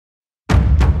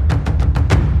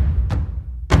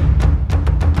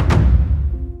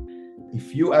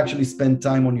if you actually spend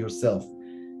time on yourself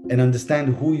and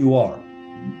understand who you are,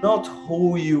 not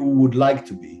who you would like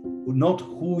to be, not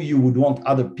who you would want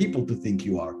other people to think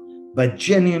you are, but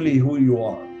genuinely who you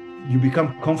are. You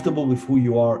become comfortable with who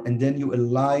you are, and then you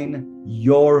align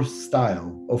your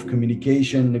style of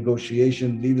communication,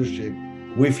 negotiation, leadership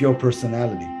with your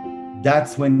personality.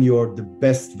 That's when you're the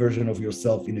best version of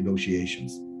yourself in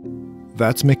negotiations.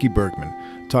 That's Mickey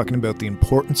Bergman, talking about the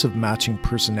importance of matching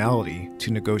personality to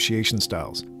negotiation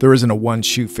styles. There isn't a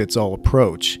one-shoe-fits-all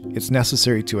approach. It's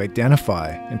necessary to identify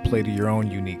and play to your own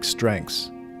unique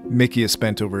strengths. Mickey has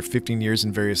spent over 15 years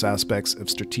in various aspects of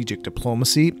strategic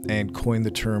diplomacy and coined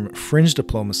the term Fringe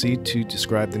Diplomacy to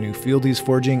describe the new field he's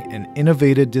forging, an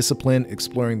innovative discipline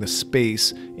exploring the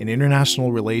space in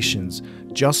international relations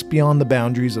just beyond the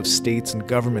boundaries of states and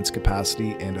governments'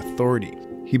 capacity and authority.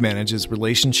 He manages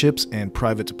relationships and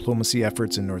private diplomacy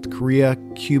efforts in North Korea,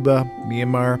 Cuba,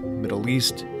 Myanmar, Middle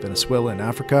East, Venezuela and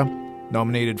Africa.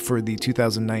 Nominated for the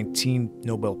 2019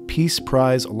 Nobel Peace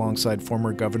Prize alongside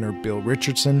former Governor Bill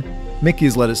Richardson, Mickey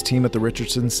has led his team at the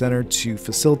Richardson Center to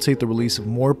facilitate the release of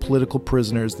more political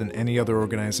prisoners than any other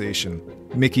organization.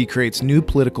 Mickey creates new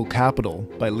political capital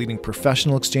by leading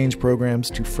professional exchange programs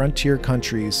to frontier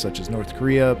countries such as North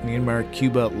Korea, Myanmar,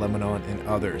 Cuba, Lebanon, and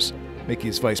others. Mickey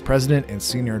is Vice President and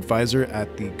Senior Advisor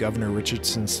at the Governor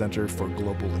Richardson Center for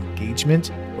Global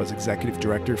Engagement, was Executive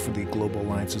Director for the Global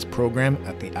Alliances Program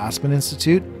at the Aspen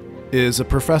Institute, is a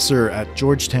professor at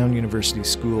Georgetown University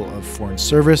School of Foreign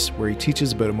Service, where he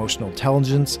teaches about emotional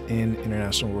intelligence in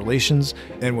international relations,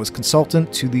 and was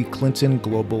consultant to the Clinton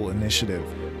Global Initiative.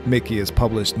 Mickey has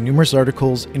published numerous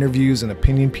articles, interviews, and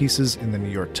opinion pieces in the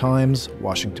New York Times,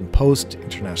 Washington Post,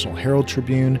 International Herald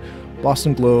Tribune,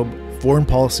 Boston Globe, Foreign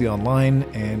Policy Online,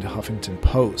 and Huffington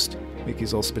Post.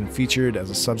 Mickey's also been featured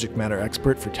as a subject matter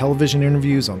expert for television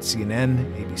interviews on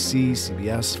CNN, ABC,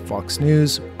 CBS, Fox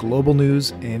News, Global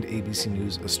News, and ABC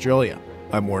News Australia.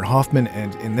 I'm Warren Hoffman,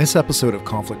 and in this episode of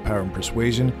Conflict, Power, and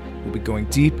Persuasion, we'll be going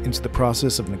deep into the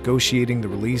process of negotiating the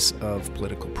release of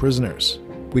political prisoners.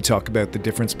 We talk about the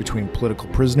difference between political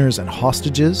prisoners and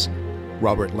hostages,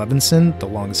 Robert Levinson, the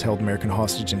longest-held American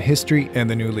hostage in history, and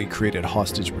the newly created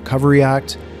Hostage Recovery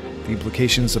Act, the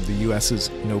implications of the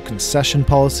U.S.'s no-concession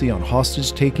policy on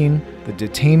hostage-taking, the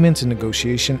detainment and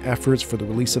negotiation efforts for the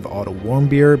release of Otto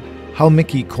Warmbier, how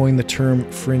Mickey coined the term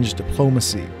fringe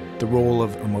diplomacy, the role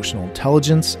of emotional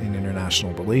intelligence in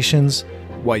international relations,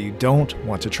 why you don't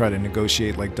want to try to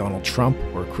negotiate like Donald Trump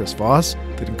or Chris Voss,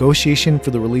 the negotiation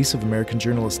for the release of American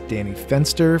journalist Danny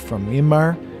Fenster from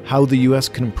Myanmar, how the U.S.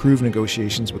 can improve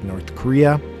negotiations with North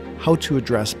Korea, how to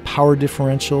address power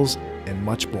differentials, and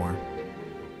much more.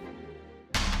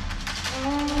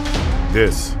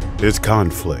 This is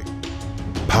Conflict,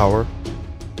 Power,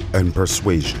 and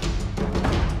Persuasion,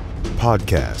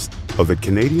 podcast of the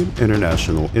Canadian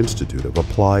International Institute of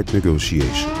Applied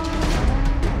Negotiation.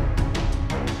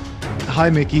 Hi,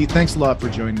 Mickey. Thanks a lot for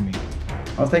joining me.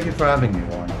 Oh, thank you for having me,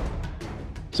 Warren.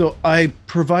 So I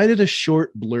provided a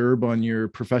short blurb on your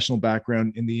professional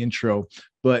background in the intro,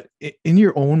 but in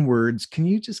your own words, can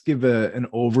you just give an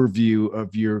overview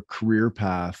of your career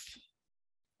path?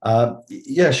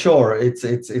 Yeah, sure.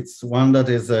 It's one that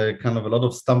is kind of a lot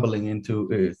of stumbling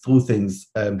into through things.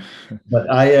 But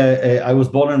I was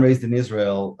born and raised in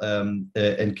Israel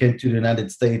and came to the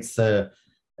United States.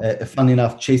 Fun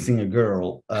enough, chasing a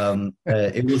girl.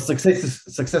 It was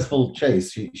successful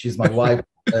chase. She's my wife,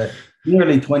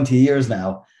 nearly 20 years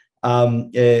now.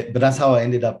 But that's how I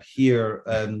ended up here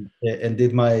and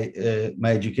did my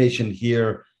education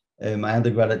here. My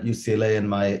undergrad at UCLA and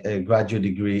my graduate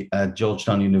degree at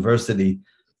Georgetown University.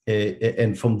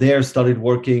 And from there started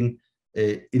working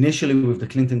initially with the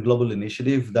Clinton Global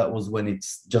Initiative. That was when it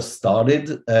just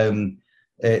started,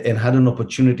 and had an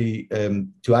opportunity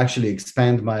to actually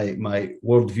expand my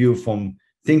worldview from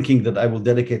thinking that I will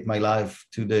dedicate my life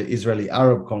to the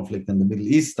Israeli-Arab conflict and the Middle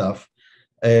East stuff,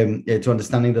 to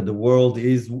understanding that the world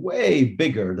is way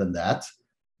bigger than that.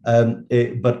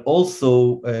 But also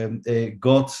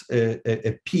got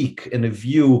a peek and a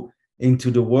view into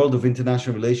the world of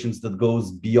international relations that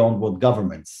goes beyond what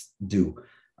governments do.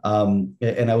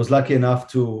 And I was lucky enough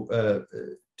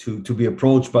to be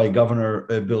approached by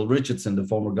Governor Bill Richardson, the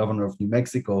former governor of New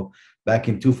Mexico, back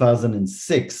in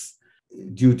 2006,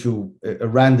 due to a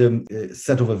random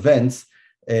set of events,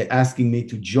 asking me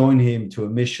to join him to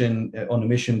on a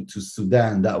mission to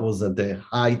Sudan. That was at the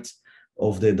height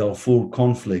of the Darfur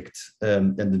conflict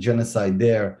and the genocide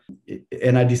there.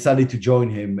 And I decided to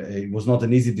join him. It was not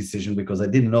an easy decision because I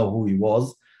didn't know who he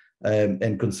was.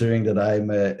 And considering that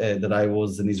I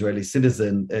was an Israeli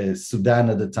citizen, Sudan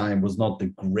at the time was not the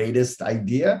greatest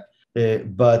idea.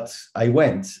 but I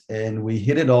went, and we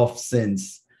hit it off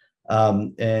since.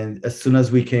 And as soon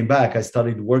as we came back, I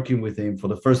started working with him for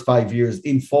the first 5 years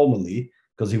informally,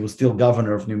 because he was still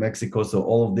governor of New Mexico. So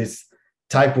all of this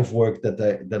type of work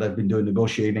that I've been doing,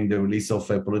 negotiating the release of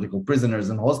political prisoners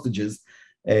and hostages,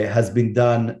 has been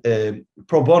done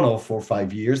pro bono for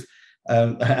 5 years,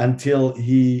 until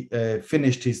he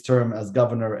finished his term as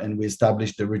governor, and we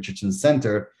established the Richardson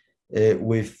Center,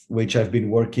 with which I've been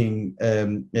working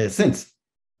since.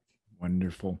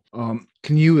 Wonderful.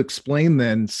 Can you explain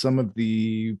then some of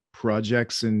the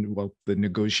projects and the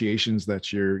negotiations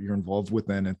that you're involved with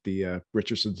then at the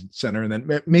Richardson Center, and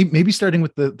then maybe starting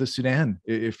with the Sudan,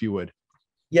 if you would?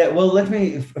 Yeah, well, let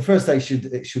me first. I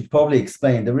should probably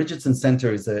explain. The Richardson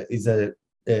Center is a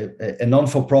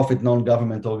non-for-profit,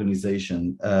 non-government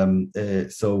organization.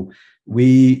 So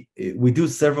we do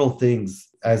several things.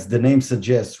 As the name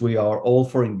suggests, we are all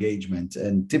for engagement,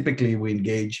 and typically we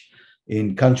engage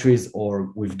in countries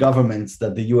or with governments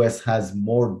that the US has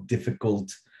more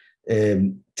difficult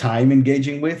time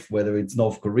engaging with, whether it's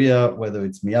North Korea, whether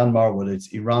it's Myanmar, whether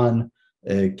it's Iran,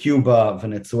 Cuba,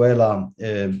 Venezuela,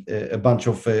 a bunch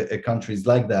of countries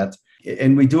like that.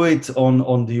 And we do it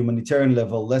on the humanitarian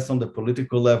level, less on the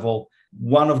political level.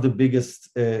 One of the biggest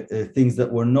things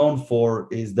that we're known for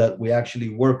is that we actually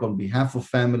work on behalf of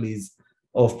families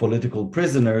of political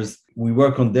prisoners. We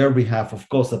work on their behalf, of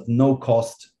course, at no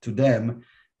cost to them,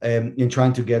 in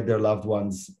trying to get their loved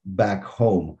ones back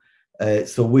home.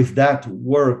 So with that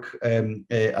work,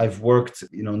 I've worked,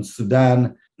 in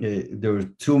Sudan. There were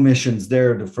 2 missions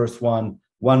there. The first one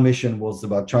mission was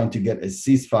about trying to get a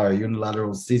ceasefire,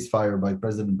 unilateral ceasefire by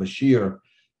President Bashir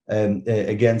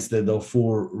against the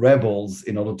Darfur rebels,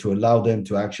 in order to allow them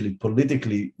to actually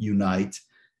politically unite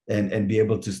and be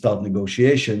able to start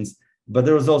negotiations. But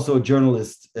there was also a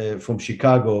journalist from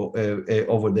Chicago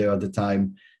over there at the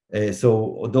time.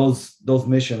 So those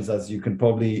missions, as you can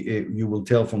probably, you will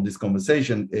tell from this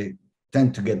conversation,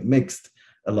 tend to get mixed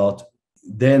a lot.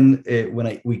 Then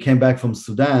when we came back from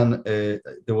Sudan,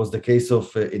 there was the case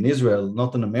of, in Israel,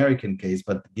 not an American case,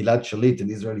 but Gilad Shalit,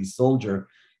 an Israeli soldier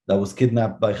that was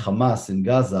kidnapped by Hamas in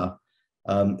Gaza.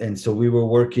 And so we were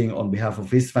working on behalf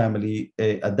of his family.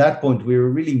 At that point, we were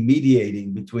really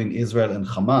mediating between Israel and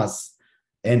Hamas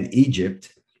and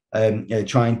Egypt,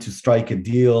 trying to strike a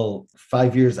deal.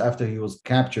 5 years after he was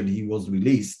captured, he was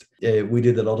released. We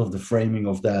did a lot of the framing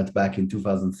of that back in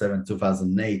 2007,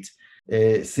 2008.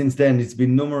 Since then, it's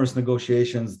been numerous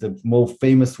negotiations. The most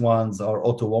famous ones are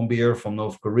Otto Warmbier from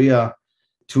North Korea,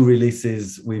 2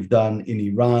 releases we've done in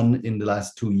Iran in the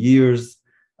last 2 years,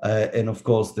 and of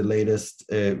course, the latest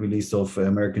release of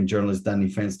American journalist Danny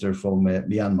Fenster from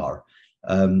Myanmar.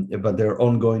 But there are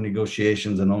ongoing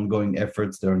negotiations and ongoing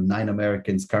efforts. There are 9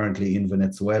 Americans currently in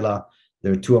Venezuela.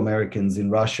 There are 2 Americans in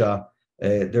Russia.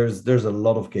 There's a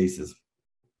lot of cases.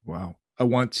 Wow. I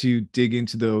want to dig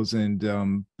into those and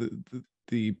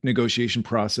the negotiation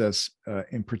process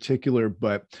in particular,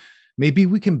 but maybe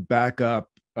we can back up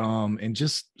and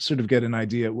just sort of get an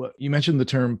idea. You mentioned the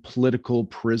term political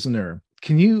prisoner.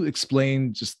 Can you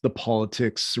explain just the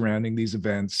politics surrounding these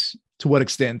events? To what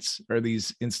extent are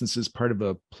these instances part of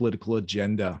a political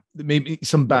agenda? Maybe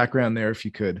some background there, if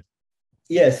you could.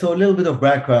 Yeah, so a little bit of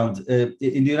background. In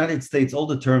the United States, all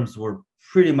the terms were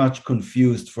pretty much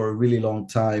confused for a really long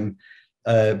time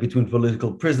between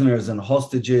political prisoners and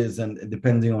hostages, and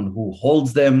depending on who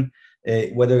holds them,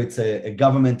 whether it's a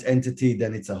government entity,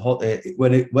 then it's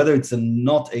whether it's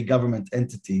not a government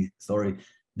entity,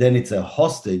 then it's a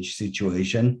hostage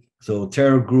situation. So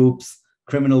terror groups,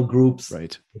 criminal groups,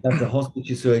 right? That's a hostage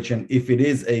situation. If it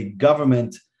is a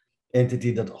government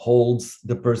entity that holds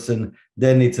the person,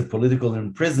 then it's a political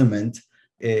imprisonment.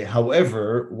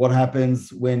 However, what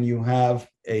happens when you have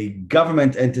a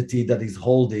government entity that is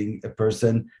holding a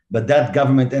person, but that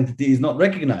government entity is not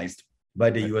recognized by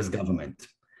the US government?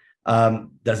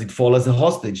 Does it fall as a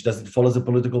hostage? Does it fall as a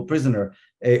political prisoner?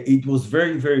 It was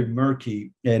very, very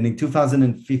murky. And in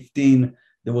 2015,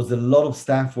 there was a lot of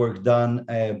staff work done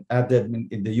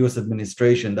in the US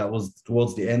administration. That was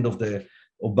towards the end of the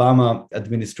Obama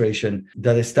administration,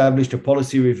 that established a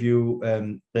policy review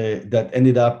that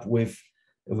ended up with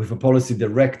a policy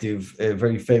directive,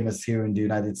 very famous here in the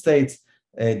United States,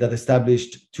 that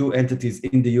established 2 entities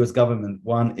in the US government.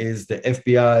 One is the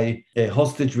FBI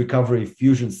Hostage Recovery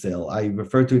Fusion Cell. I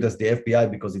refer to it as the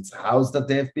FBI because it's housed at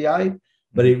the FBI,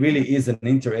 but it really is an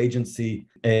interagency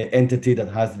entity that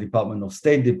has the Department of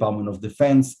State, Department of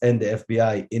Defense, and the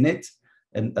FBI in it,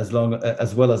 and as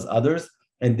well as others.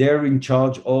 And they're in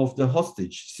charge of the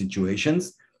hostage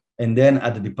situations. And then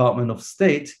at the Department of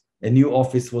State, a new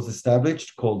office was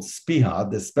established called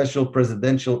SPIHA, the Special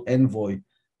Presidential Envoy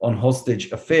on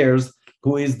Hostage Affairs,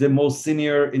 who is the most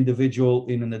senior individual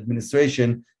in an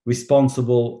administration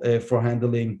responsible for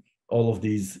handling all of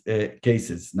these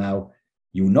cases. Now,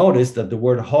 you notice that the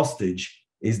word hostage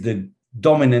is the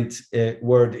dominant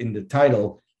word in the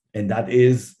title, and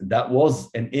that was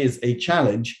and is a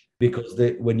challenge, because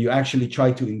when you actually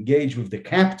try to engage with the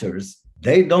captors,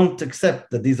 they don't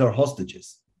accept that these are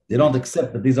hostages. They don't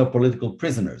accept that these are political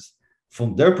prisoners.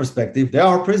 From their perspective, they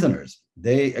are prisoners.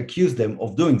 They accuse them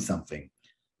of doing something.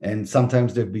 And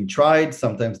sometimes they've been tried,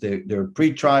 sometimes they're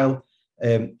pre-trial.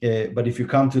 But if you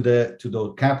come to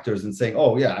the captors and say,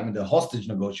 oh yeah, I mean the hostage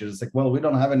negotiators, it's like, well, we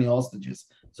don't have any hostages,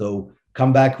 so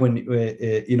come back when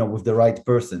with the right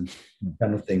person,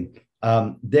 kind of thing.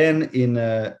 Then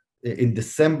in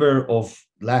December of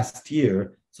last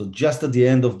year, so just at the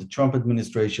end of the Trump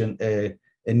administration,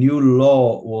 a new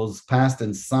law was passed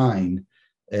and signed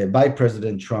by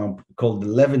President Trump called the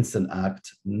Levinson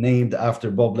Act, named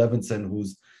after Bob Levinson,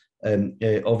 who's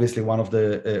obviously one of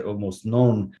the most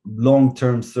known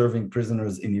long-term serving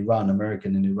prisoners in Iran,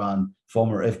 American in Iran,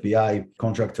 former FBI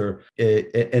contractor.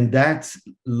 And that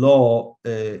law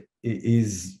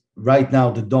is right now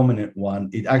the dominant one.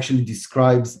 It actually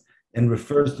describes and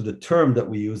refers to the term that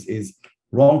we use is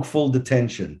wrongful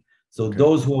detention. So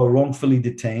those who are wrongfully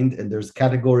detained, and there's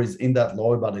categories in that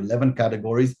law, about 11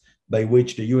 categories, by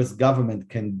which the US government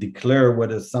can declare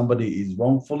whether somebody is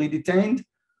wrongfully detained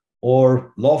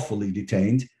or lawfully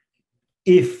detained.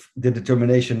 If the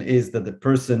determination is that the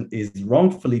person is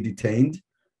wrongfully detained,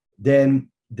 then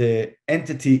the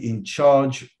entity in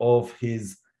charge of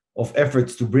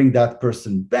efforts to bring that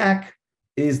person back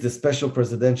is the Special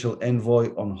Presidential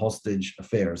Envoy on Hostage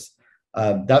Affairs.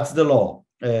 That's the law.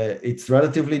 It's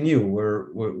relatively new.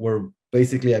 We're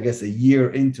basically, I guess, a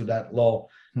year into that law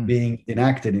being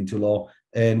enacted into law,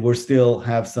 and we're still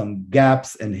have some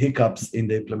gaps and hiccups in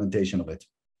the implementation of it.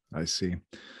 I see.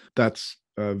 That's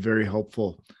very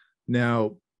helpful.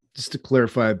 Now, just to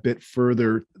clarify a bit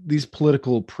further, these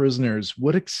political prisoners,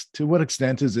 to what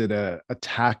extent is it a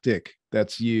tactic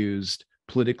that's used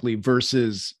politically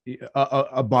versus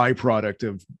a byproduct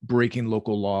of breaking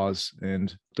local laws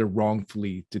and they're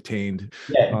wrongfully detained?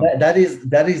 Yeah, that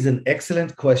is an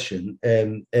excellent question.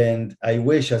 And I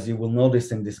wish, as you will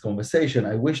notice in this conversation,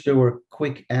 I wish there were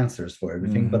quick answers for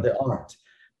everything, but there aren't.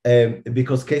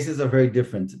 Because cases are very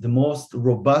different. The most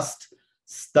robust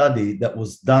study that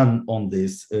was done on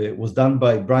this was done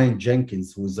by Brian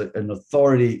Jenkins, who's an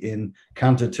authority in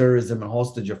counterterrorism and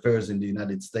hostage affairs in the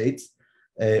United States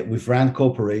with Rand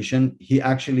Corporation. He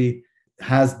actually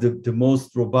has the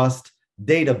most robust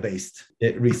data-based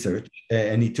research,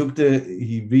 and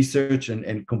he researched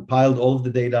and compiled all of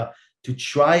the data to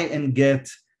try and get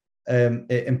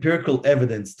empirical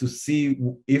evidence to see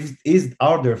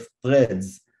are there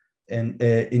threads and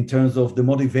in terms of the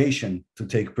motivation to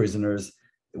take prisoners,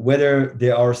 whether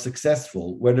they are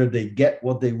successful, whether they get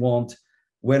what they want,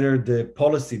 whether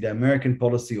the American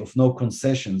policy of no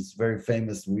concessions, very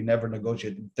famous, we never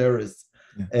negotiate with terrorists,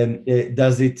 and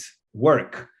does it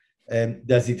work? And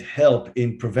does it help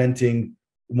in preventing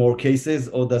more cases,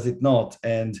 or does it not?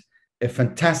 And a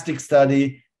fantastic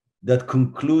study that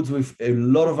concludes with a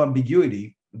lot of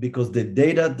ambiguity, because the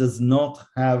data does not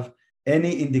have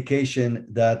any indication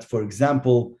that, for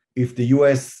example, if the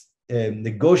US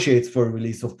negotiates for a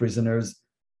release of prisoners,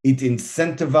 it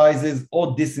incentivizes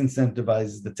or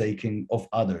disincentivizes the taking of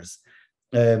others.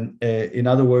 In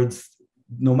other words,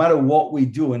 no matter what we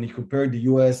do, and you compare the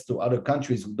US to other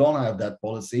countries who don't have that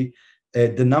policy,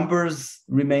 the numbers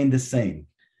remain the same.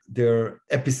 There are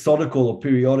episodical or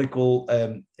periodical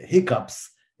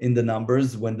hiccups in the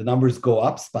numbers when the numbers go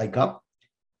up, spike up,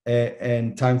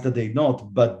 and times that they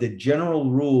not. But the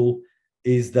general rule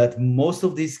is that most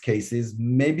of these cases,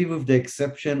 maybe with the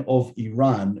exception of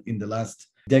Iran in the last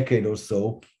decade or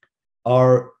so,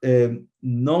 are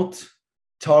not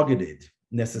targeted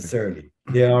necessarily.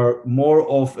 They are more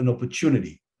of an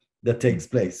opportunity that takes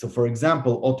place. So, for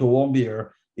example, Otto Warmbier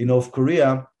in North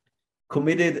Korea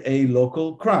committed a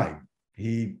local crime.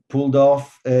 He pulled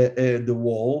off the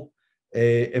wall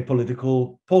a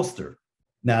political poster.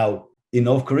 Now, in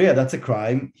North Korea, that's a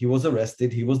crime. He was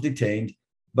arrested, he was detained,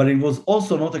 but it was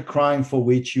also not a crime for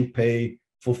which you pay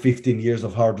for 15 years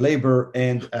of hard labor,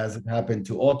 and as it happened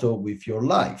to Otto, with your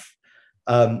life.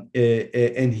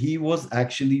 And he was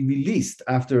actually released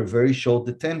after a very short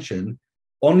detention,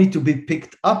 only to be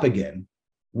picked up again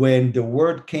when the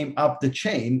word came up the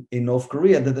chain in North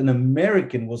Korea that an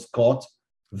American was caught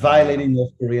violating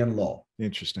North Korean law.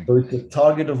 Interesting. So it's a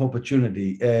target of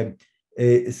opportunity.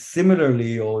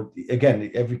 Similarly, or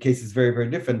again, every case is very, very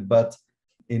different, but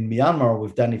in Myanmar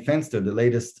with Danny Fenster, the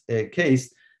latest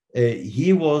case,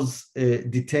 he was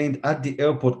detained at the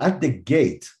airport, at the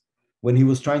gate, when he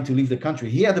was trying to leave the country.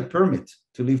 He had a permit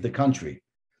to leave the country.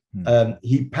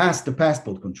 He passed the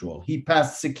passport control. He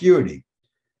passed security.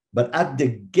 But at the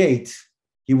gate,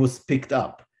 he was picked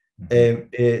up.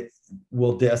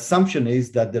 Well, the assumption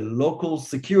is that the local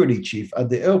security chief at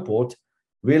the airport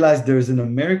realized there's an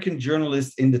American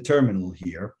journalist in the terminal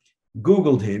here,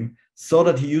 Googled him, saw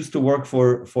that he used to work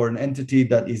for an entity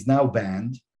that is now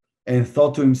banned, and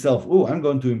thought to himself, oh, I'm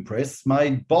going to impress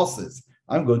my bosses.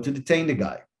 I'm going to detain the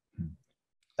guy.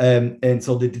 And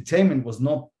so the detainment was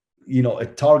not, a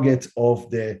target of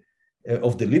the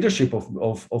leadership of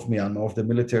Myanmar, of the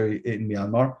military in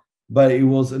Myanmar, but it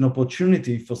was an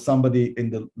opportunity for somebody in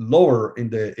the lower in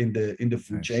the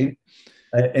food chain,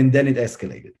 and then it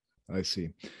escalated. I see.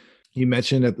 You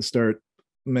mentioned at the start,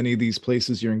 many of these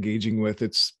places you're engaging with,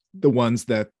 it's the ones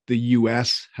that the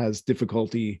U.S. has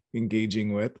difficulty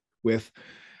engaging with.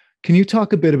 Can you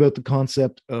talk a bit about the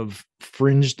concept of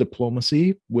fringe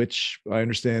diplomacy, which I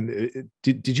understand,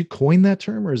 did you coin that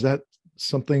term, or is that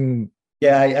something?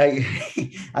 Yeah,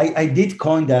 I did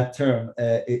coin that term.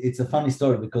 It's a funny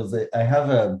story because I have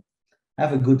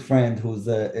a good friend who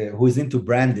is into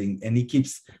branding, and he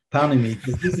keeps pounding me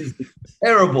because this is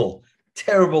terrible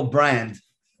brand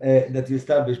that you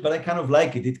established. But I kind of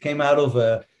like it. It came out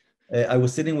of I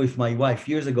was sitting with my wife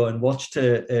years ago and watched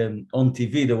on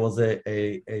TV. There was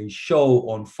a show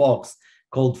on Fox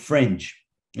called Fringe.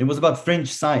 It was about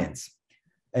fringe science.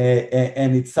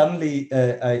 And it suddenly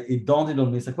it dawned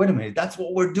on me. It's like, wait a minute, that's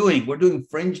what we're doing. We're doing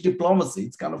fringe diplomacy.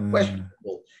 It's kind of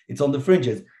questionable. It's on the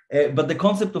fringes. But the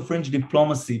concept of fringe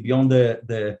diplomacy, beyond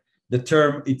the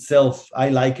term itself, I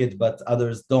like it, but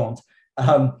others don't,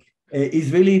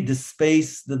 is really the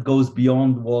space that goes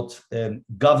beyond what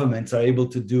governments are able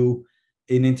to do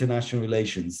in international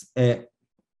relations. And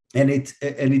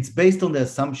it's based on the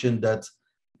assumption that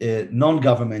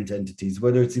non-government entities,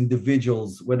 whether it's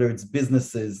individuals, whether it's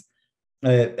businesses,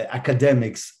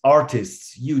 academics,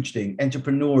 artists, huge thing,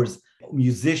 entrepreneurs,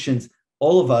 musicians,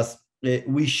 all of us,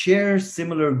 we share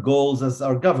similar goals as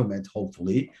our government,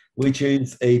 hopefully, which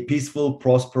is a peaceful,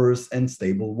 prosperous, and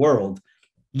stable world.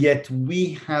 Yet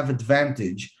we have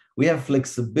advantage, we have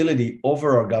flexibility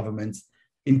over our governments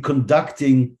in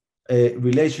conducting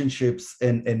relationships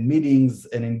and meetings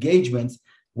and engagements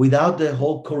without the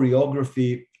whole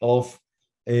choreography of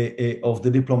the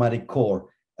diplomatic corps.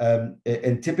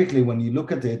 And typically, when you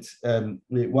look at it,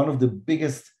 one of the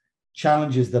biggest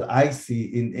challenges that I see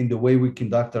in the way we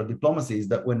conduct our diplomacy is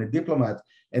that when a diplomat,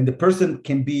 and the person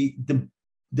can be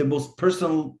the most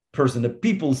personal person, a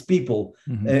people's people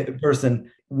person,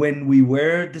 when we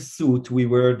wear the suit, we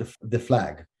wear the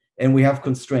flag, and we have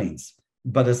constraints.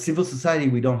 But as civil society,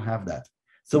 we don't have that.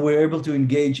 So we're able to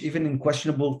engage even in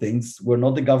questionable things. We're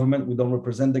not the government. We don't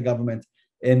represent the government.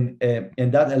 And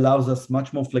that allows us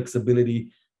much more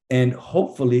flexibility. And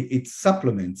hopefully it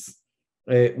supplements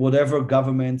whatever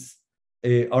governments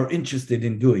are interested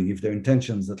in doing, if their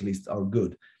intentions at least are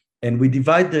good. And we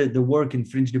divide the work in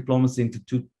fringe diplomacy into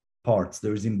two parts.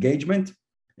 There's engagement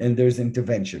and there's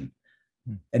intervention.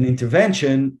 An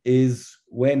intervention is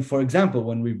when, for example,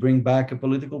 when we bring back a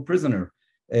political prisoner,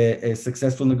 a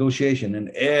successful negotiation, and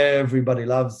everybody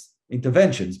loves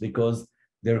interventions because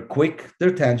they're quick,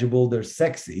 they're tangible, they're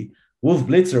sexy. Wolf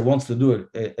Blitzer wants to do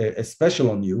a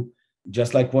special on you,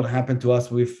 just like what happened to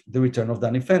us with the return of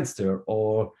Danny Fenster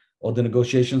or the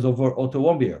negotiations over Otto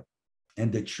Warmbier.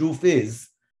 And the truth is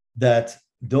that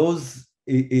those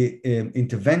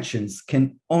interventions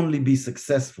can only be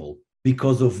successful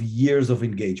because of years of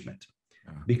engagement.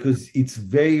 Because it's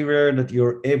very rare that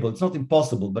you're able, it's not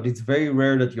impossible, but it's very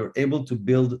rare that you're able to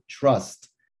build trust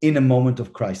in a moment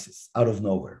of crisis out of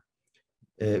nowhere,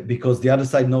 because the other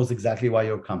side knows exactly why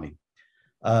you're coming.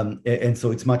 And so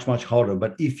it's much, much harder.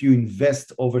 But if you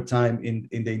invest over time in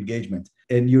the engagement,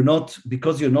 and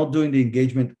because you're not doing the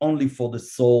engagement only for the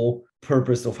sole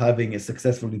purpose of having a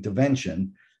successful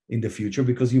intervention in the future,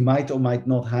 because you might or might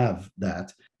not have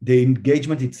that, the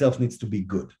engagement itself needs to be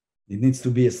good. It needs to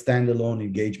be a standalone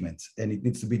engagement, and it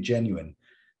needs to be genuine.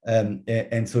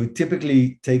 And so it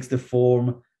typically takes the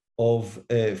form of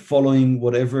following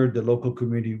whatever the local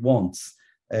community wants.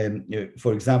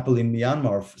 For example, in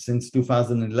Myanmar, since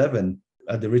 2011,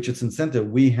 at the Richardson Center,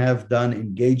 we have done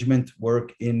engagement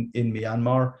work in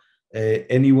Myanmar,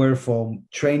 anywhere from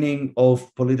training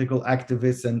of political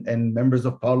activists and members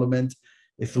of parliament,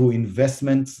 through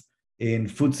investments in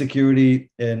food security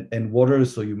and water,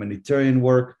 so humanitarian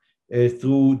work,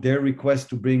 through their request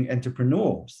to bring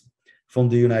entrepreneurs from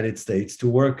the United States to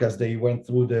work as they went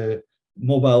through the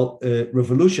mobile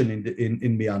revolution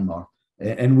in Myanmar.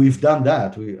 And we've done that.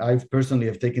 I've personally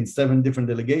have taken 7 different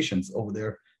delegations over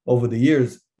there over the years.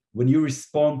 When you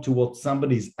respond to what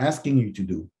somebody's asking you to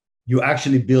do, you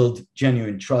actually build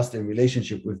genuine trust and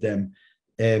relationship with them.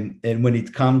 And when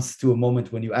it comes to a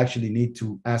moment when you actually need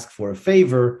to ask for a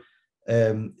favor,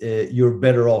 you're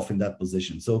better off in that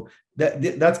position. So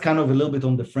that's kind of a little bit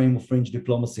on the frame of fringe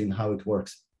diplomacy and how it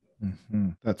works. Mm-hmm.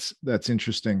 That's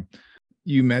interesting.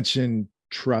 You mentioned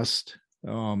trust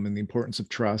and the importance of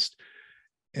trust,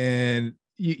 and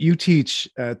you teach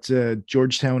at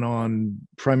Georgetown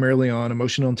primarily on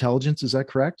emotional intelligence. Is that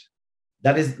correct?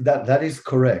 That is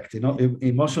correct.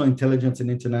 Emotional intelligence and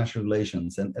international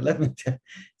relations. And let me tell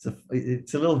you,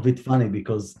 it's a little bit funny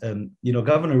because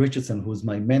Governor Richardson, who's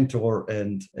my mentor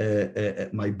and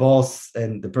my boss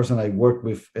and the person I work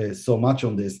with so much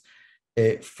on this,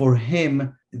 for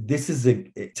him, this is a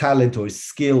talent or a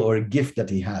skill or a gift that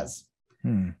he has.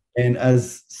 And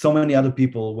as so many other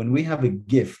people, when we have a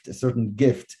certain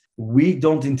gift, we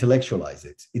don't intellectualize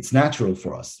it. It's natural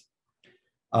for us.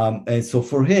 And so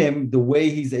for him, the way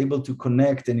he's able to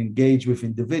connect and engage with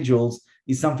individuals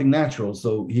is something natural.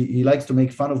 So he likes to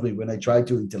make fun of me when I try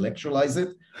to intellectualize it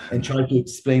and try to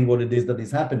explain what it is that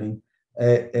is happening.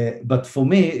 But for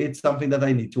me, it's something that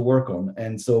I need to work on.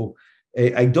 And so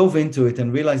I dove into it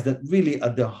and realized that really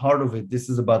at the heart of it, this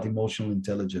is about emotional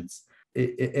intelligence.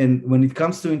 And when it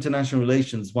comes to international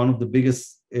relations, one of the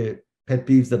biggest pet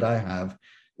peeves that I have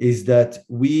is that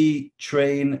we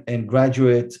train and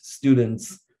graduate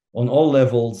students on all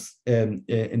levels in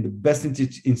the best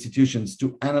institutions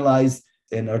to analyze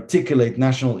and articulate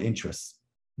national interests.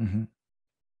 Mm-hmm.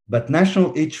 But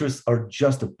national interests are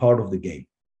just a part of the game.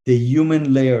 The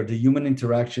human layer, the human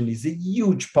interaction is a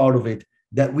huge part of it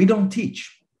that we don't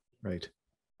teach. Right.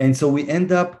 And so we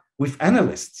end up with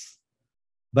analysts,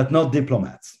 but not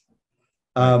diplomats.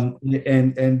 Right.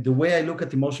 And the way I look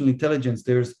at emotional intelligence,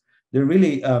 there are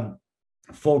really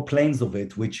 4 planes of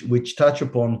it, which touch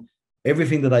upon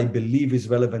everything that I believe is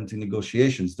relevant in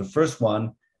negotiations. The first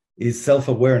one is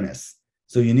self-awareness.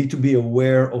 So you need to be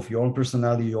aware of your own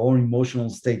personality, your own emotional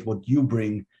state, what you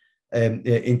bring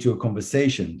into a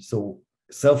conversation. So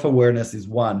self-awareness is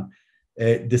one.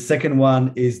 The second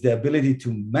one is the ability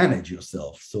to manage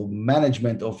yourself. So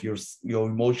management of your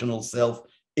emotional self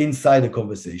inside a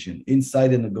conversation,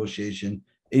 inside a negotiation,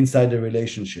 inside a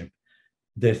relationship.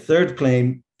 The third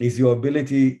claim is your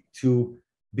ability to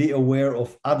be aware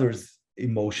of others'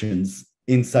 emotions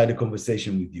inside a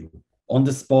conversation with you, on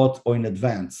the spot or in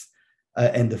advance.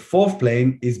 And the fourth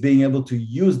plane is being able to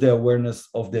use the awareness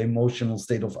of the emotional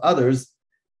state of others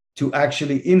to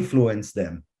actually influence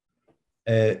them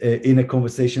in a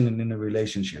conversation and in a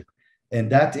relationship. And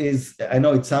that is, I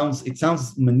know it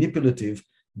sounds manipulative,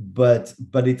 but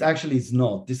it actually is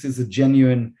not. This is a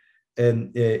genuine,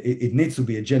 and it needs to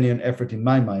be a genuine effort in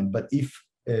my mind. But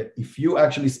if you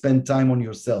actually spend time on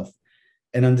yourself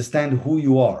and understand who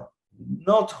you are,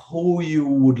 not who you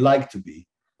would like to be,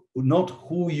 not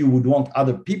who you would want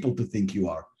other people to think you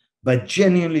are, but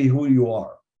genuinely who you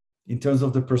are in terms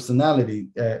of the personality,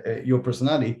 your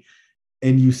personality,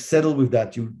 and you settle with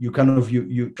that,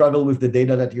 you struggle with the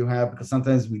data that you have, because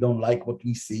sometimes we don't like what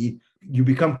we see. You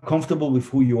become comfortable with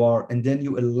who you are, and then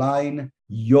you align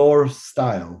your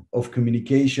style of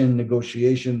communication,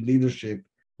 negotiation, leadership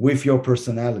with your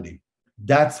personality.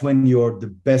 That's when you're the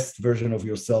best version of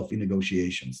yourself in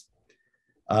negotiations.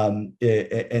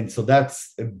 And so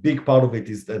that's a big part of it,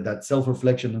 is that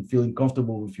self-reflection and feeling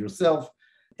comfortable with yourself,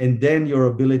 and then your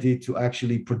ability to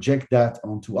actually project that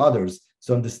onto others.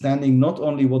 So understanding not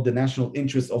only what the national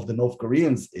interest of the North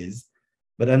Koreans is,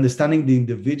 but understanding the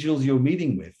individuals you're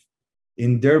meeting with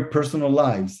in their personal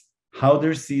lives, how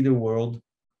they see the world,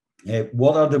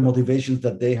 what are the motivations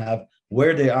that they have,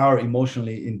 where they are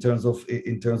emotionally in terms of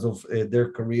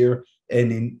their career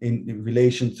and in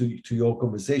relation to your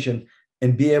conversation,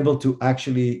 and be able to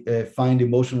actually find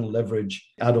emotional leverage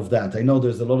out of that. I know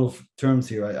there's a lot of terms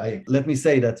here. Let me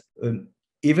say that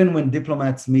even when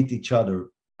diplomats meet each other,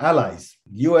 allies,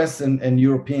 US and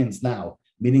Europeans now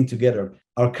meeting together,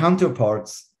 our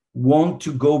counterparts want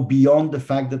to go beyond the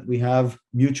fact that we have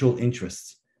mutual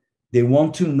interests. They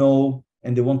want to know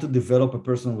and they want to develop a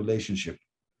personal relationship,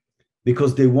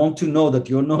 because they want to know that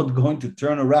you're not going to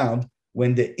turn around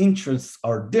when the interests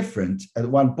are different at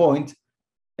one point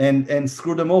and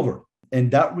screw them over. And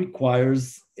that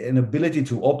requires an ability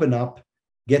to open up,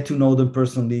 get to know them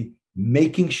personally,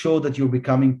 making sure that you're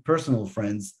becoming personal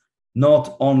friends,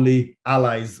 not only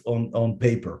allies on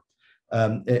paper.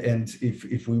 And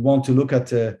if we want to look at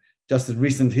the just in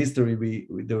recent history,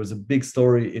 there was a big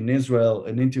story in Israel,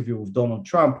 an interview with Donald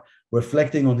Trump,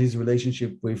 reflecting on his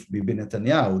relationship with Bibi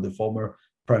Netanyahu, the former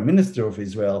prime minister of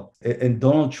Israel. And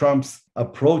Donald Trump's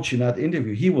approach in that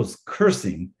interview, he was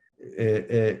cursing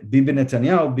Bibi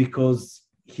Netanyahu because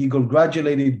he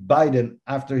congratulated Biden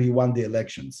after he won the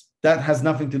elections. That has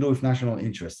nothing to do with national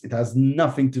interest. It has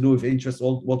nothing to do with interest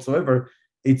whatsoever.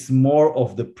 It's more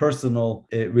of the personal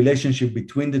relationship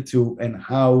between the two and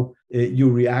how you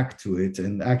react to it.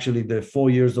 And actually, the 4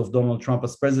 years of Donald Trump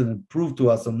as president proved to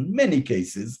us on many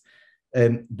cases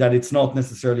that it's not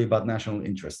necessarily about national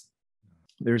interest.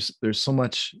 There's so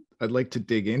much I'd like to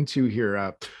dig into here.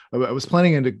 I was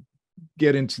planning to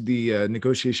get into the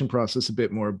negotiation process a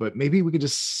bit more, but maybe we could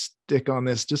just stick on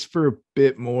this just for a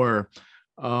bit more.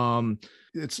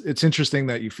 It's interesting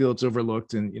that you feel it's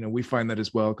overlooked, and we find that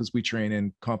as well because we train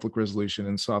in conflict resolution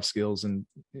and soft skills, and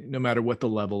no matter what the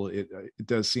level, it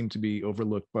does seem to be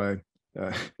overlooked by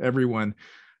everyone.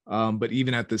 But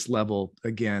even at this level,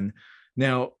 again,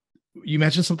 now you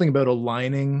mentioned something about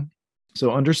aligning,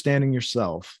 so understanding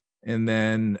yourself and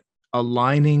then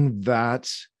aligning that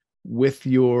with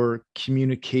your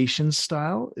communication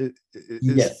style.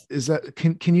 Yes. Is that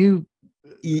can you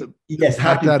yes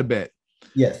pack that a bit?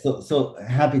 Yes, so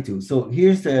happy to. So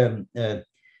here's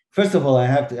first of all, I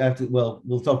have to. Well,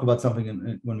 we'll talk about something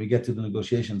when we get to the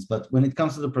negotiations. But when it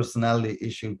comes to the personality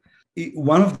issue,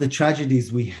 one of the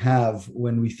tragedies we have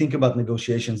when we think about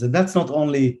negotiations, and that's not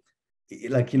only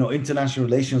like international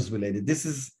relations related. This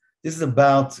is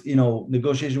about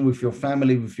negotiation with your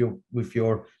family, with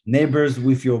your neighbors,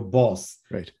 with your boss.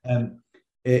 Right.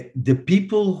 The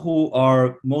people who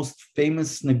are most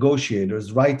famous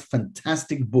negotiators write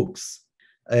fantastic books.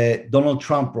 Donald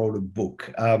Trump wrote a book.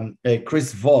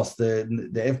 Chris Voss, the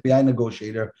FBI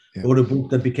negotiator, wrote a book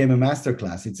that became a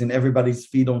masterclass. It's in everybody's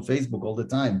feed on Facebook all the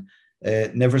time.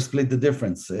 Never Split the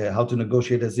Difference, How to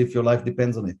Negotiate as if your life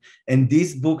depends on it. And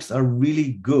these books are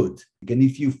really good. And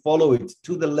if you follow it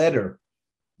to the letter,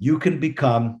 you can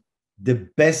become the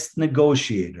best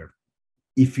negotiator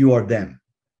if you are them.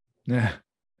 Yeah.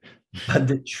 But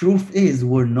the truth is,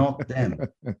 we're not them.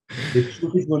 The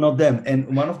truth is, we're not them. And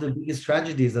one of the biggest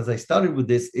tragedies, as I started with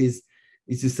this, is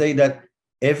to say that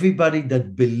everybody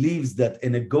that believes that a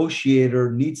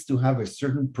negotiator needs to have a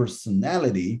certain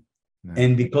personality,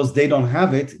 and because they don't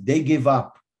have it, they give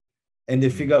up. And they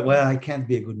figure out, well, I can't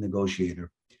be a good negotiator.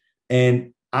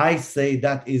 And I say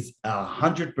that is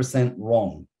 100%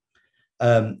 wrong.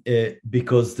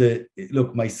 Because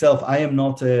look, myself, I'm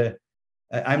not a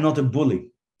bully.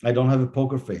 I don't have a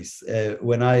poker face.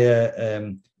 When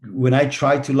I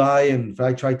try to lie and if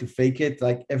I try to fake it,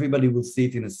 like everybody will see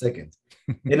it in a second.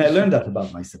 And I learned that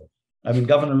about myself. I mean,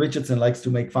 Governor Richardson likes to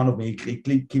make fun of me.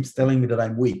 He keeps telling me that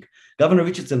I'm weak. Governor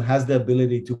Richardson has the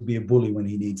ability to be a bully when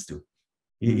he needs to.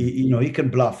 He can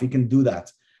bluff. He can do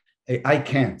that. I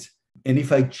can't. And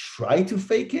if I try to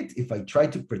fake it, if I try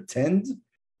to pretend,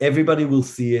 everybody will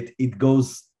see it. It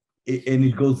goes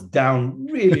down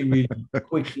really, really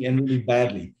quickly and really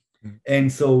badly.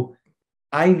 And so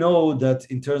I know that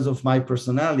in terms of my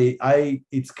personality,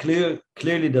 it's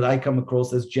clearly that I come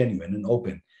across as genuine and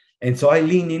open. And so I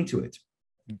lean into it.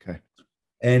 Okay.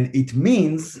 And it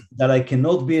means that I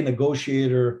cannot be a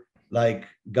negotiator like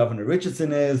Governor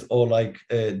Richardson is or like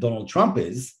Donald Trump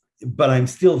is, but I'm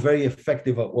still very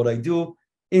effective at what I do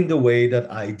in the way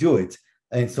that I do it.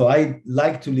 And so I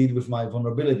like to lead with my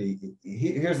vulnerability.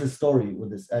 Here's a story with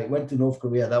this. I went to North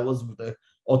Korea. That was with the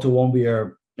Otto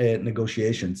Warmbier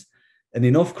negotiations. And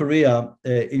in North Korea,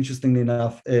 interestingly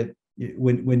enough,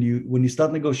 when you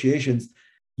start negotiations,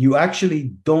 you actually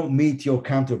don't meet your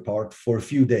counterpart for a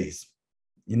few days.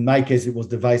 In my case, it was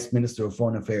the Vice Minister of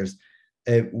Foreign Affairs.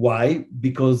 Why?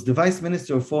 Because the Vice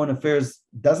Minister of Foreign Affairs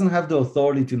doesn't have the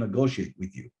authority to negotiate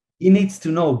with you. He needs to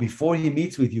know before he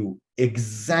meets with you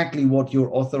exactly what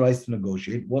you're authorized to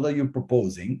negotiate. What are you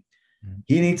proposing?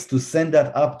 He needs to send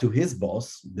that up to his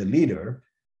boss, the leader,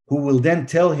 who will then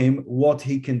tell him what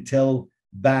he can tell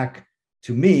back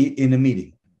to me in a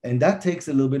meeting. And that takes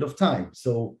a little bit of time.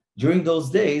 So during those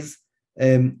days,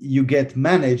 you get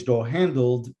managed or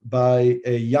handled by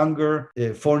a younger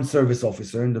foreign service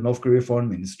officer in the North Korea Foreign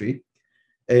Ministry,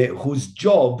 whose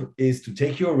job is to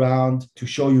take you around, to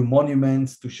show you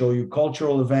monuments, to show you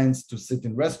cultural events, to sit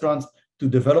in restaurants, to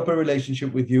develop a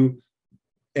relationship with you,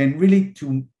 and really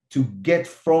to get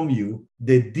from you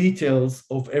the details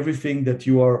of everything that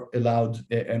you are allowed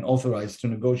and authorized to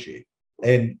negotiate.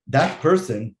 And that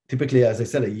person, typically, as I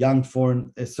said, a young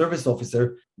foreign service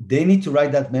officer, they need to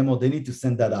write that memo, they need to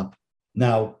send that up.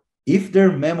 Now, if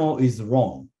their memo is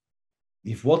wrong,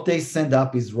 if what they send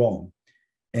up is wrong,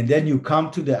 and then you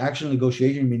come to the actual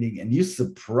negotiation meeting and you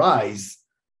surprise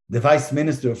the vice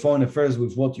minister of foreign affairs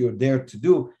with what you're there to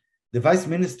do, the vice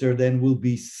minister then will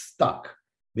be stuck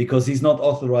because he's not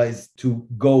authorized to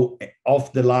go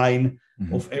off the line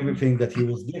of everything that he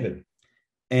was given.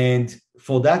 And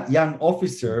for that young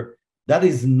officer, that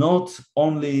is not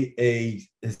only a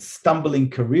stumbling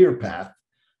career path,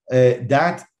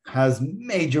 that has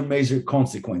major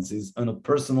consequences on a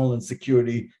personal and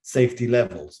security safety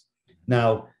levels.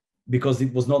 Now, because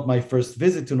it was not my first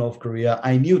visit to North Korea,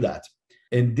 I knew that.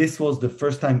 And this was the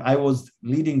first time I was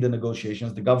leading the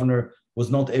negotiations. The governor was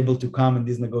not able to come in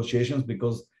these negotiations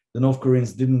because the North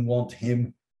Koreans didn't want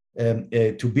him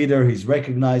to be there. He's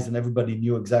recognized and everybody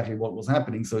knew exactly what was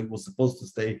happening. So it was supposed to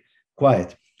stay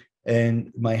quiet.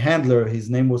 And my handler, his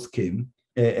name was Kim,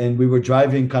 and we were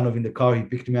driving kind of in the car. He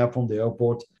picked me up from the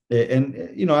airport.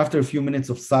 And, after a few minutes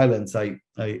of silence, I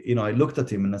looked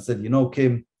at him and I said,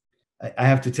 Kim, I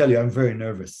have to tell you, I'm very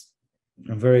nervous.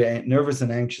 I'm very nervous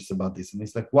and anxious about this. And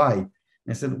he's like, why? And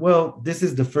I said, well, this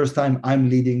is the first time I'm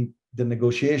leading the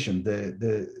negotiation,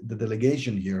 the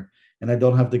delegation here, and I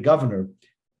don't have the governor.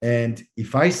 And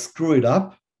if I screw it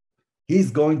up,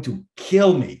 he's going to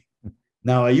kill me.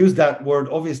 Now, I use that word.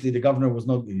 Obviously, the governor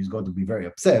he's going to be very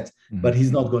upset, but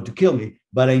he's not going to kill me.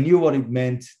 But I knew what it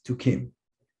meant to Kim.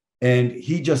 And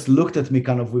he just looked at me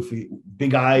kind of with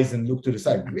big eyes and looked to the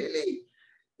side. Really?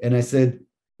 And I said,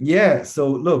 yeah. So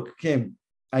look, Kim,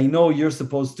 I know you're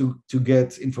supposed to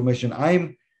get information.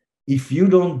 If you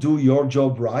don't do your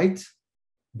job right,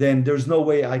 then there's no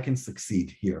way I can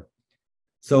succeed here.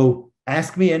 So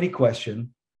ask me any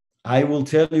question. I will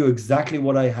tell you exactly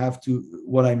what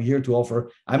I'm here to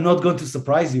offer. I'm not going to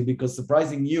surprise you because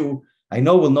surprising you, I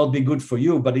know will not be good for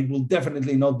you, but it will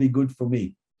definitely not be good for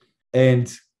me.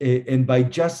 And by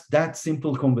just that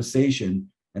simple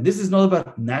conversation, and this is not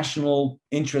about national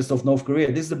interest of North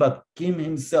Korea, this is about Kim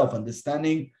himself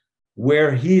understanding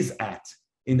where he's at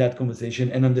in that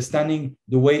conversation and understanding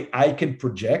the way I can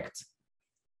project.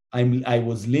 I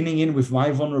was leaning in with my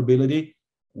vulnerability.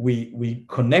 We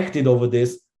connected over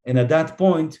this. And at that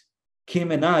point,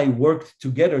 Kim and I worked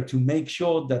together to make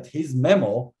sure that his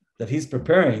memo that he's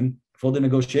preparing for the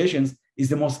negotiations is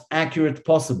the most accurate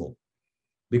possible,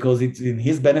 because it's in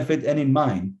his benefit and in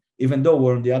mine, even though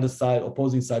we're on the other side,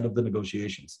 opposing side of the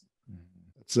negotiations.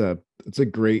 It's a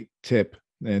great tip.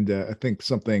 And I think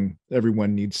something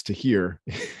everyone needs to hear,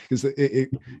 because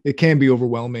it can be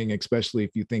overwhelming, especially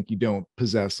if you think you don't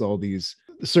possess all these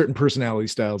certain personality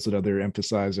styles that other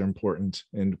emphasize are important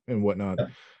and whatnot. Yeah.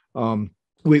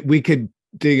 We could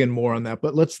dig in more on that,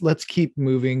 but let's keep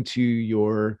moving to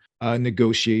your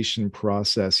negotiation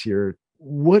process here.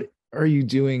 What are you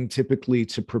doing typically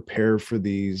to prepare for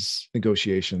these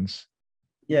negotiations?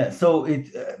 Yeah, so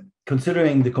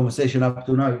considering the conversation up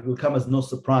to now, it will come as no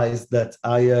surprise that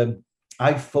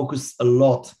I focus a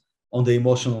lot on the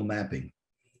emotional mapping,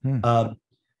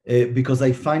 because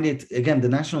I find it, again, the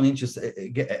national interest,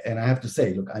 and I have to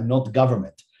say, look, I'm not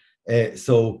government.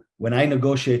 So when I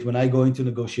go into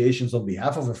negotiations on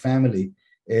behalf of a family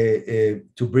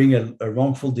to bring a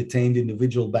wrongful detained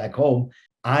individual back home,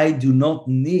 I do not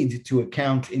need to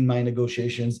account in my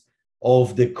negotiations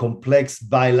of the complex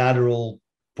bilateral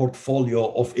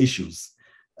portfolio of issues.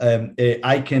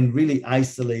 I can really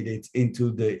isolate it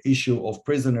into the issue of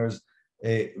prisoners,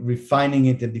 refining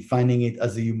it and defining it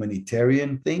as a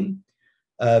humanitarian thing,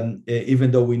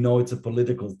 even though we know it's a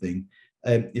political thing.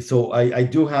 So I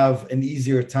do have an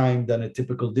easier time than a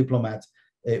typical diplomat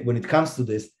when it comes to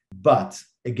this. But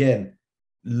again,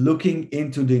 looking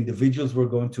into the individuals we're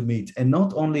going to meet, and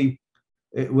not only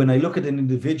when I look at an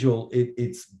individual,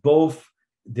 it's both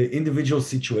the individual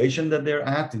situation that they're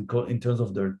at in terms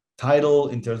of their title,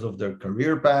 in terms of their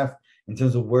career path, in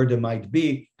terms of where they might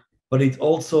be, but it's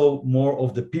also more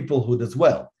of the peoplehood as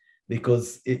well.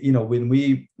 Because when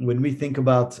we think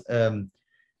about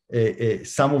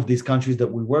some of these countries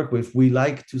that we work with, we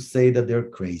like to say that they're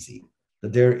crazy,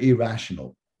 that they're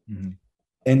irrational. Mm-hmm.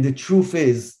 And the truth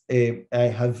is, I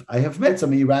have met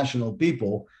some irrational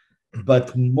people,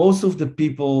 but most of the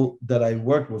people that I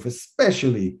work with,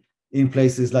 especially in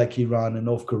places like Iran and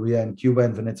North Korea and Cuba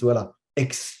and Venezuela,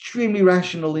 extremely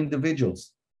rational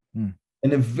individuals.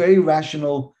 And a very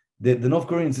rational, the North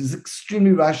Koreans is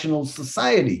extremely rational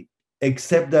society,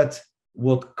 except that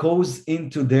what goes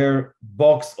into their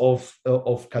box of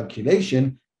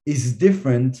calculation is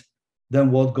different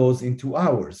than what goes into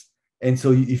ours. And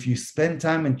so if you spend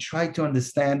time and try to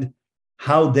understand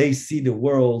how they see the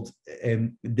world,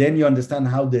 and then you understand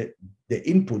how the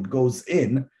input goes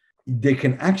in, they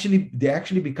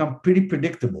actually become pretty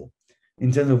predictable.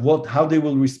 in terms of how they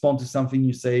will respond to something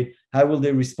you say, how will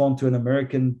they respond to an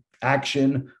American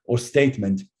action or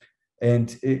statement.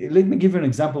 And let me give you an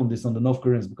example of this on the North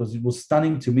Koreans, because it was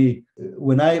stunning to me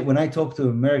when I talk to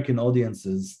American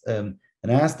audiences and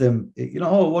I ask them,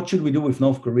 what should we do with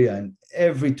North Korea? And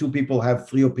every two people have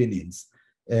three opinions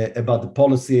about the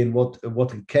policy and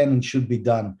what can and should be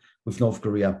done with North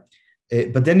Korea.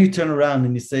 But then you turn around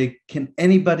and you say, can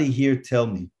anybody here tell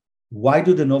me, why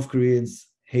do the North Koreans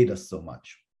hate us so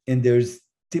much? And there's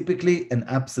typically an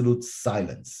absolute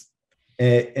silence.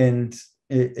 And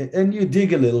you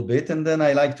dig a little bit, and then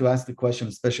I like to ask the question,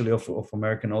 especially of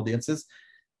American audiences,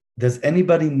 does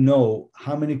anybody know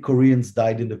how many Koreans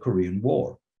died in the Korean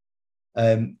War?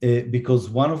 Because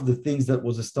one of the things that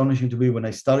was astonishing to me when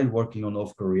I started working on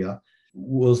North Korea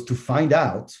was to find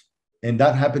out, and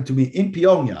that happened to me in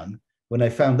Pyongyang, when I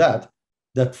found out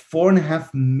that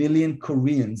 4.5 million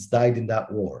Koreans died in that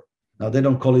war. Now, they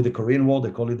don't call it the Korean War,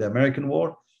 they call it the American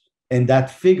War. And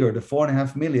that figure, the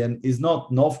 4.5 million, is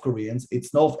not North Koreans,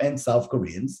 it's North and South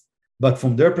Koreans. But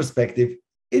from their perspective,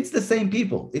 it's the same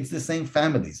people, it's the same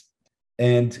families.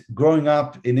 And growing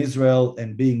up in Israel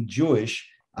and being Jewish,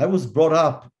 I was brought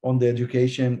up on the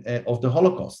education of the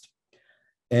Holocaust.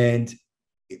 And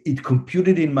it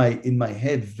computed in my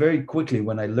head very quickly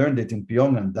when I learned it in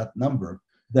Pyongyang, that number,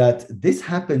 that this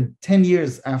happened 10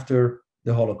 years after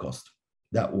the Holocaust,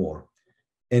 that war.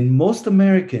 And most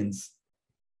Americans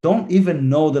don't even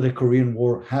know that a Korean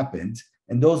War happened.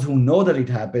 And those who know that it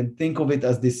happened think of it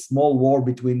as this small war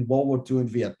between World War II and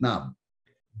Vietnam.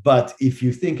 But if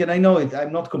you think, and I know it,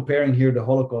 I'm not comparing here the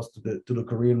Holocaust to the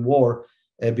Korean War,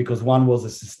 because one was a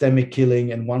systemic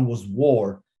killing and one was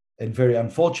war and very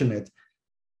unfortunate.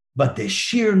 But the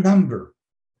sheer number,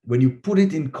 when you put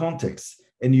it in context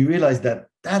and you realize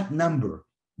that number,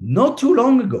 not too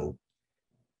long ago,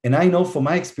 and I know from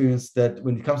my experience that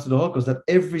when it comes to the Holocaust, that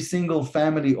every single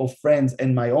family of friends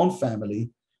and my own family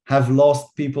have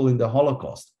lost people in the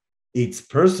Holocaust. It's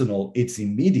personal, it's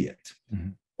immediate. Mm-hmm.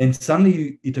 And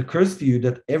suddenly it occurs to you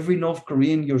that every North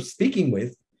Korean you're speaking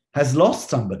with has lost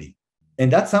somebody.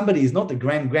 And that somebody is not a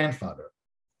grandfather.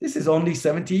 This is only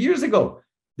 70 years ago.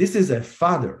 This is a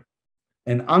father,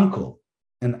 an uncle,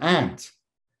 an aunt.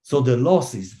 So the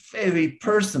loss is very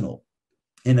personal.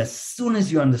 And as soon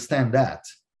as you understand that,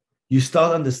 you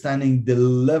start understanding the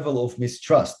level of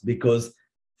mistrust, because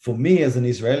for me as an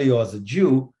Israeli or as a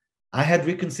Jew, I had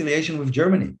reconciliation with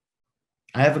Germany.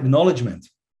 I have acknowledgement.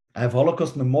 I have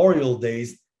Holocaust Memorial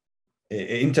Days,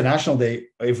 International Day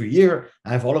every year. I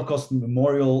have Holocaust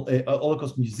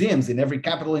Holocaust museums in every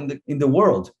capital in the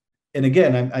world. And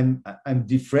again, I'm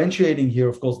differentiating here,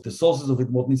 of course, the sources of it,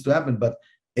 what needs to happen, but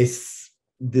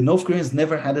the North Koreans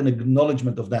never had an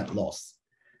acknowledgement of that loss.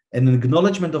 And an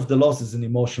acknowledgement of the loss is an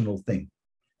emotional thing.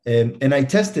 And I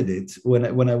tested it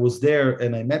when I was there,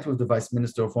 and I met with the Vice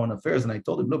Minister of Foreign Affairs, and I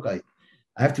told him, look, I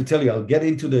have to tell you, I'll get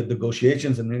into the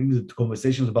negotiations and into the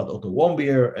conversations about Otto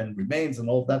Warmbier and remains and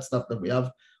all that stuff that we have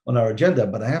on our agenda.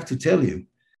 But I have to tell you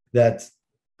that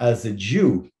as a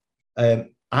Jew,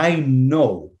 I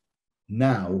know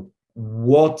now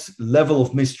what level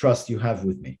of mistrust you have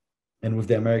with me and with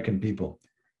the American people.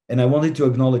 And I wanted to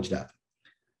acknowledge that.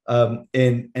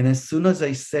 And as soon as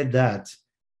I said that,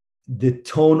 the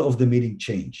tone of the meeting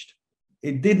changed.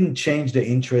 It didn't change the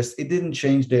interest. It didn't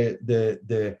change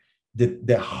the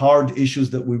hard issues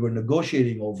that we were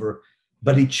negotiating over,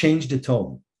 but it changed the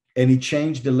tone, and it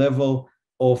changed the level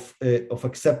of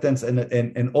acceptance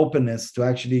and openness to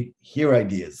actually hear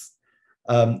ideas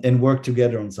and work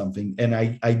together on something. And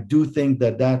I do think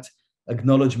that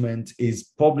acknowledgement is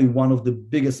probably one of the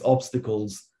biggest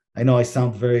obstacles. I know I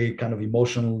sound very kind of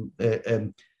emotional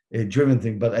driven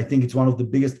thing, but I think it's one of the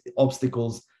biggest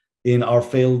obstacles in our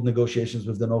failed negotiations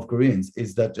with the North Koreans,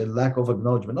 is that a lack of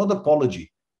acknowledgement, not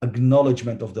apology,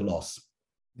 acknowledgement of the loss.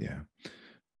 Yeah,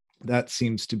 that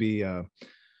seems to be a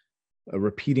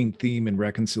repeating theme in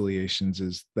reconciliations,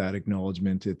 is that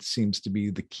acknowledgement. It seems to be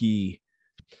the key.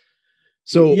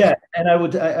 So yeah, and I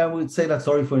would say that,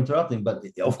 sorry for interrupting, but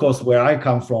of course, where I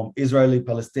come from, Israeli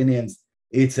Palestinians,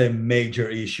 it's a major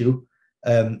issue,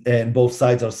 and both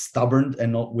sides are stubborn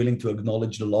and not willing to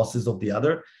acknowledge the losses of the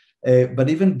other. But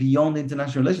even beyond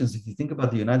international relations, if you think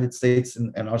about the United States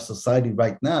and our society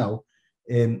right now,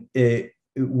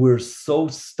 we're so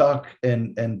stuck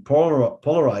and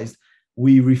polarized,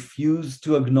 we refuse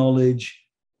to acknowledge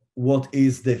what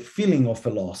is the feeling of a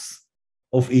loss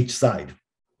of each side,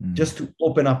 just to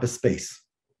open up a space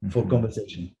for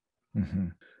conversation. Mm-hmm.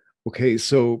 Okay,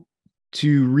 so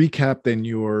To recap then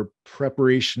your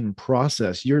preparation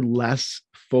process, you're less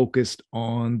focused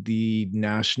on the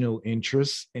national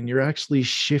interests and you're actually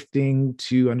shifting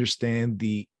to understand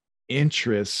the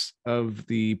interests of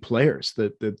the players,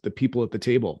 the people at the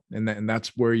table. And that's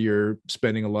where you're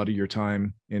spending a lot of your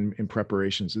time in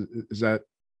preparations. Is that?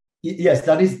 Yes,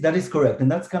 that is correct.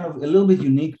 And that's kind of a little bit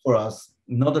unique for us.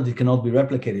 Not that it cannot be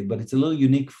replicated, but it's a little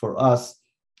unique for us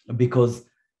because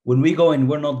when we go in,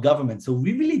 we're not government. So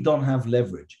we really don't have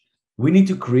leverage. We need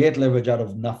to create leverage out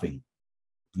of nothing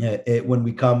when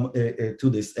we come to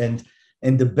this. And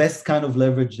the best kind of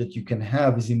leverage that you can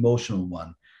have is emotional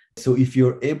one. So if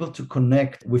you're able to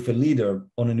connect with a leader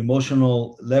on an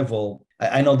emotional level,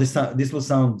 I know this will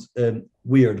sound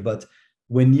weird, but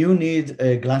when you need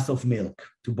a glass of milk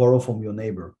to borrow from your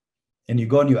neighbor and you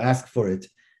go and you ask for it,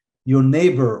 your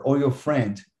neighbor or your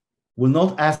friend will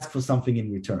not ask for something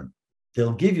in return.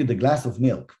 They'll give you the glass of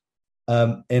milk.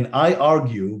 And I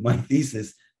argue, my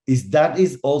thesis is that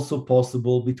is also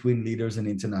possible between leaders and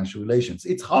international relations.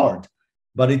 It's hard,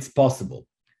 but it's possible.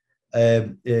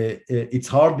 It's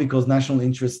hard because national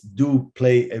interests do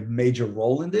play a major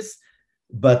role in this.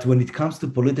 But when it comes to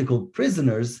political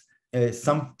prisoners,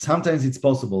 sometimes it's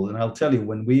possible. And I'll tell you,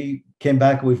 when we came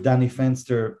back with Danny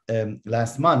Fenster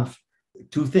last month,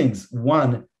 two things.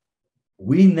 One,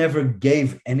 we never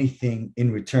gave anything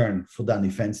in return for Danny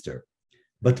Fenster.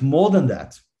 But more than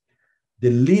that, the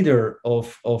leader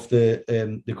of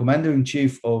the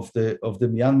commander-in-chief of the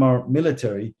Myanmar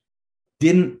military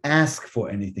didn't ask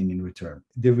for anything in return.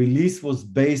 The release was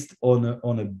based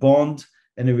on a bond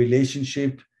and a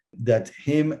relationship that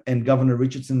him and Governor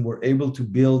Richardson were able to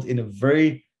build in a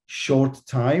very short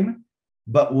time,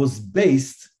 but was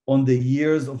based on the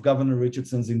years of Governor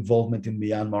Richardson's involvement in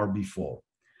Myanmar before.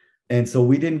 And so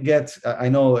we didn't get, I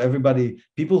know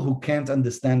people who can't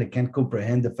understand and can't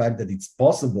comprehend the fact that it's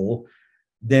possible,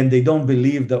 then they don't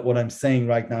believe that what I'm saying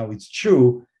right now is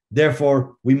true.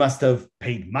 Therefore, we must have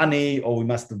paid money or we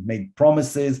must have made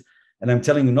promises. And I'm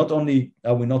telling you, not only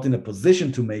are we not in a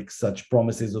position to make such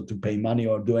promises or to pay money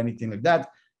or do anything like that,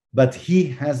 but he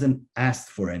hasn't asked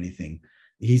for anything.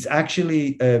 He's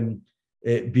actually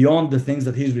beyond the things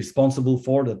that he's responsible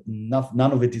for, that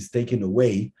none of it is taken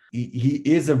away. He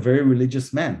is a very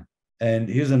religious man. And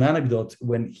here's an anecdote.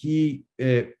 When he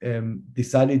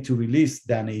decided to release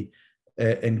Danny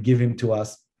and give him to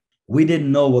us, we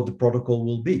didn't know what the protocol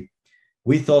will be.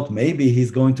 We thought maybe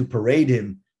he's going to parade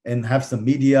him and have some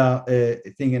media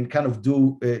thing and kind of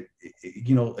do,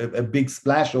 a big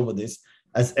splash over this,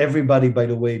 as everybody, by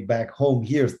the way, back home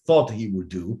here thought he would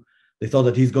do. They thought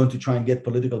that he's going to try and get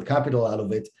political capital out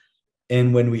of it.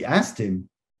 And when we asked him,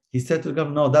 he said to the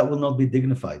governor, no, that will not be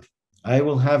dignified. I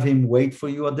will have him wait for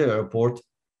you at the airport,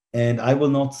 and I will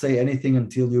not say anything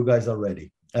until you guys are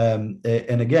ready. And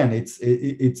again,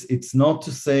 it's not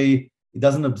to say it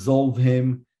doesn't absolve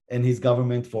him and his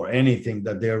government for anything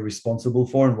that they're responsible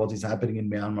for and what is happening in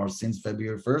Myanmar since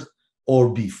February 1st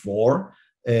or before,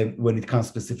 when it comes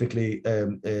specifically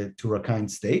to Rakhine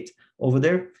State over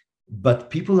there. But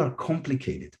people are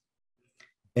complicated.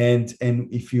 And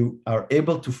if you are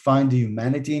able to find the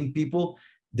humanity in people,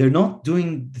 they're not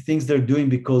doing the things they're doing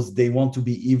because they want to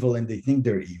be evil and they think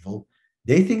they're evil.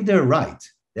 They think they're right.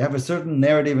 They have a certain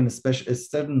narrative and a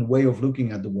certain way of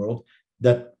looking at the world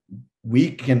that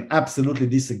we can absolutely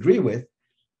disagree with,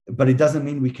 but it doesn't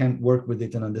mean we can't work with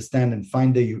it and understand and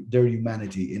find their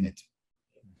humanity in it.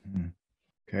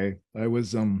 Okay. I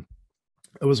was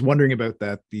wondering about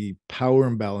that, the power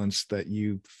imbalance that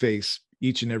you face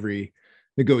each and every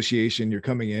negotiation. You're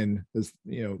coming in as,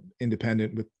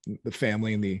 independent with the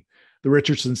family and the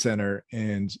Richardson Center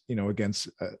and, against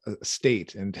a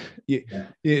state. And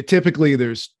typically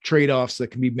there's trade-offs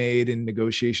that can be made in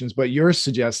negotiations, but you're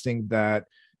suggesting that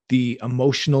the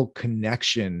emotional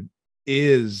connection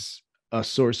is a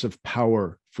source of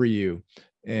power for you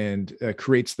and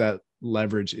creates that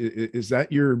leverage. Is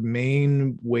that your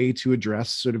main way to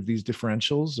address sort of these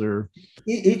differentials? Or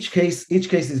each case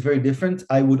is very different.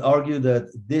 I would argue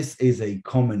that this is a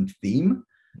common theme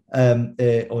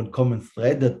or common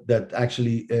thread that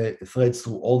actually threads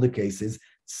through all the cases.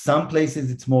 Some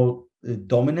places it's more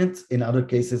dominant, in other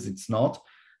cases it's not.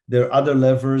 There are other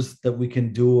levers that we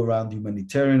can do around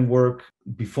humanitarian work.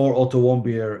 Before Otto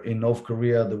Warmbier in North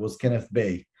Korea, there was Kenneth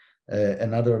Bay,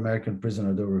 another American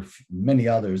prisoner. There were many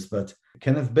others, but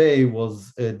Kenneth Bay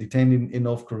was detained in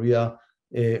North Korea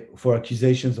for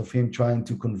accusations of him trying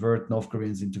to convert North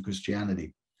Koreans into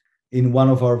Christianity. In one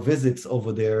of our visits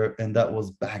over there, and that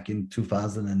was back in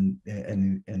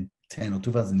 2010 or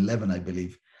 2011, I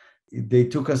believe, they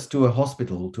took us to a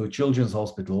hospital, to a children's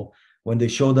hospital, when they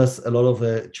showed us a lot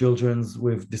of children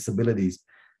with disabilities.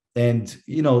 And,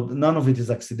 none of it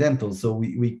is accidental. So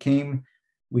we came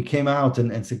out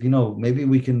and said, maybe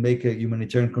we can make a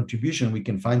humanitarian contribution. We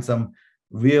can find some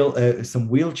some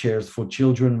wheelchairs for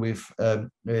children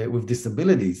with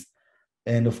disabilities.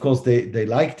 And of course, they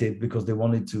liked it because they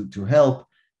wanted to help.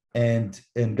 And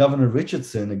Governor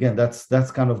Richardson, again,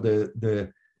 that's kind of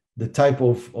the type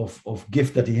of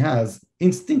gift that he has,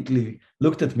 instinctively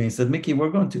looked at me and said, Mickey, we're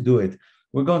going to do it.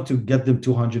 We're going to get them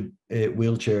 200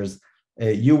 wheelchairs.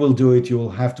 You will do it. You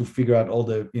will have to figure out all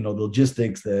the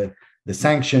logistics, the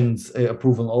sanctions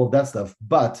approval, all of that stuff.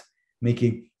 But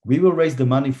Mickey, we will raise the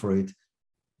money for it.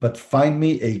 But find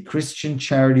me a Christian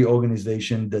charity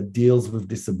organization that deals with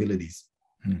disabilities.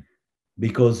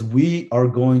 Because we are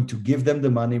going to give them the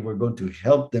money, we're going to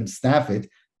help them staff it,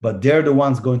 but they're the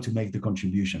ones going to make the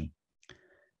contribution.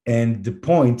 And the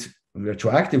point,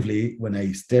 retroactively, when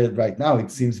I stared right now,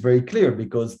 it seems very clear,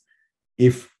 because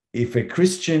if a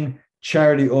Christian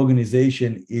charity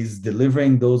organization is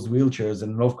delivering those wheelchairs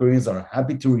and North Koreans are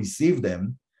happy to receive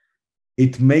them,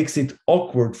 it makes it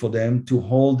awkward for them to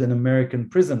hold an American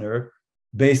prisoner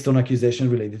based on accusation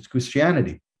related to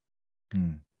Christianity.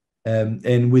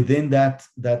 And within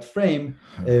that frame,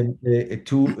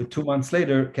 2 months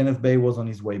later, Kenneth Bay was on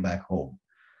his way back home.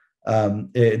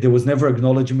 There was never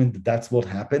acknowledgement that that's what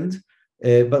happened,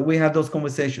 but we had those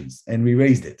conversations and we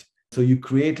raised it. So you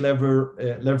create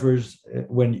levers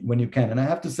when you can. And I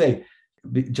have to say,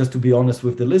 just to be honest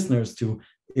with the listeners too,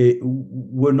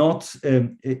 we're not.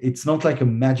 It's not like a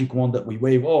magic wand that we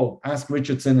wave. Oh, ask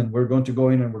Richardson, and we're going to go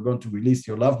in and we're going to release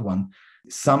your loved one.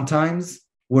 Sometimes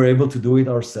we're able to do it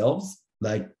ourselves,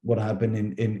 like what happened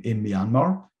in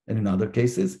Myanmar and in other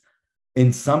cases.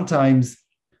 And sometimes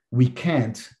we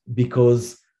can't,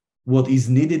 because what is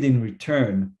needed in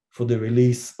return for the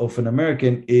release of an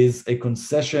American is a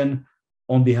concession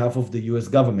on behalf of the US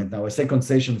government. Now, I say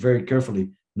concession very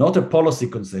carefully, not a policy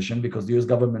concession, because the US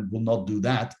government will not do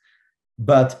that,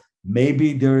 but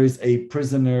maybe there is a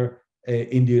prisoner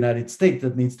in the United States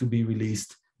that needs to be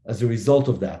released as a result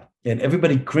of that. And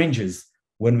everybody cringes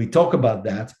when we talk about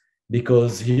that,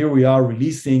 because here we are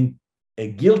releasing a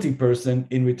guilty person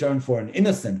in return for an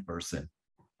innocent person.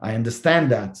 I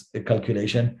understand that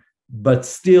calculation, but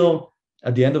still,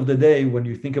 at the end of the day, when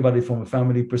you think about it from a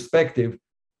family perspective,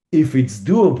 if it's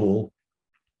doable,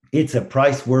 it's a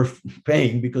price worth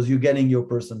paying, because you're getting your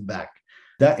person back.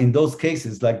 That in those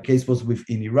cases, like the case was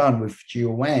in Iran with Chio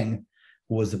Wang,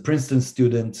 who was a Princeton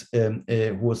student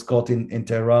who was caught in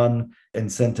Tehran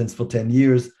and sentenced for 10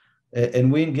 years.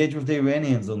 And we engage with the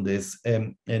Iranians on this.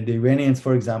 And the Iranians,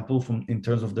 for example, in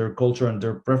terms of their culture and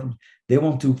their preference, they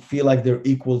want to feel like they're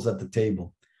equals at the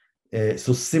table.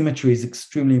 So symmetry is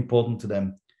extremely important to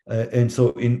them. And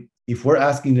so if we're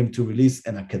asking them to release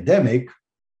an academic,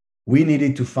 we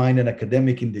needed to find an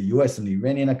academic in the US, an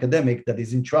Iranian academic that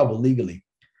is in trouble legally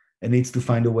and needs to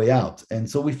find a way out. And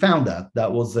so we found that.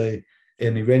 That was an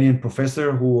Iranian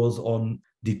professor who was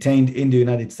detained in the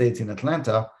United States in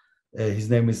Atlanta. His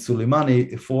name is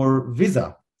Soleimani, for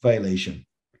visa violation.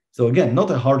 So again,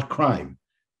 not a hard crime,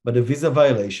 but a visa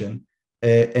violation.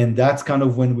 And that's kind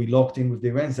of when we locked in with the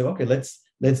Iranians and said, okay,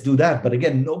 let's do that. But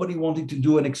again, nobody wanted to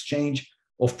do an exchange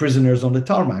of prisoners on the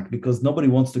tarmac, because nobody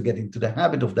wants to get into the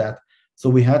habit of that. So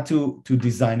we had to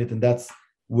design it. And that's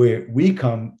where we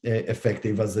come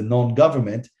effective as a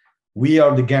non-government. We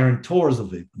are the guarantors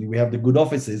of it. We have the good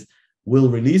offices. We'll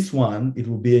release one. It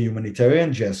will be a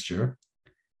humanitarian gesture,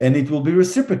 and it will be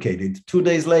reciprocated 2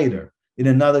 days later in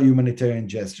another humanitarian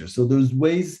gesture. So there's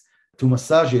ways to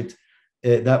massage it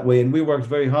that way. And we worked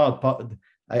very hard.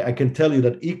 I can tell you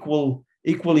that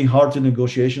equally hard to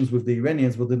negotiations with the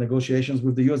Iranians were the negotiations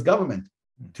with the US government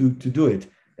to do it.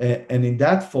 And in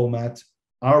that format,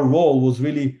 our role was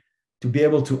really to be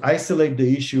able to isolate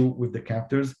the issue with the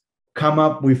captors, come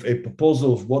up with a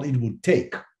proposal of what it would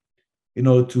take,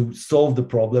 to solve the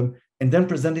problem, and then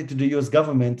present it to the US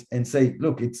government and say,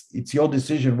 look, it's your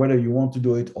decision whether you want to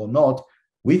do it or not.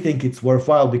 We think it's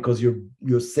worthwhile because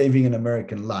you're saving an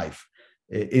American life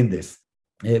in this.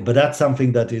 But that's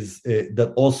something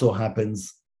that also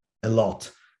happens a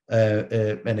lot.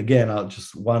 And again, I'll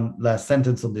just one last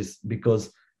sentence on this,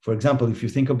 because, for example, if you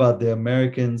think about the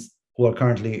Americans who are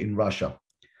currently in Russia,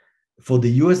 for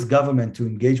the US government to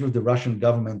engage with the Russian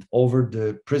government over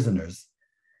the prisoners,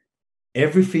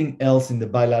 everything else in the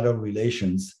bilateral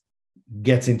relations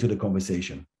gets into the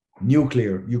conversation.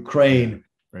 Nuclear, Ukraine,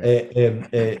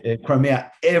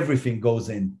 Crimea, everything goes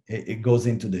in. It goes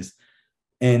into this.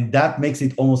 And that makes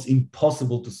it almost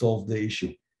impossible to solve the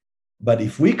issue. But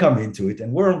if we come into it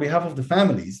and we're on behalf of the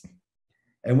families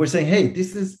and we're saying, hey,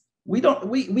 this is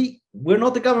we're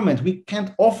not the government. We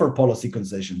can't offer policy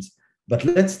concessions. But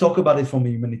let's talk about it from a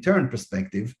humanitarian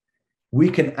perspective. We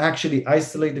can actually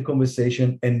isolate the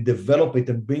conversation and develop it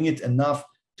and bring it enough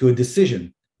to a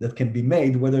decision that can be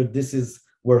made, whether this is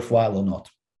worthwhile or not.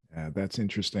 Yeah, that's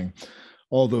interesting.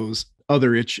 All those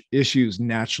other issues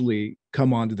naturally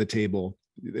come onto the table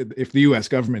if the U.S.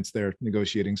 government's there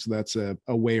negotiating. So that's a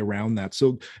way around that.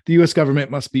 So the U.S. government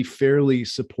must be fairly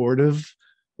supportive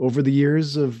over the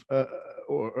years of,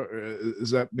 or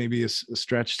is that maybe a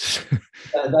stretch?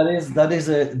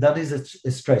 That is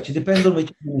a stretch. It depends on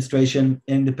which administration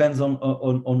and depends on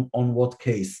what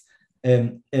case.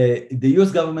 The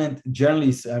U.S. government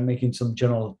generally, I'm making some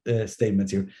general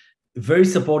statements here, very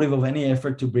supportive of any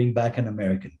effort to bring back an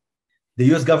American. The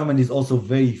U.S. government is also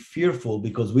very fearful,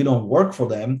 because we don't work for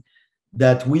them,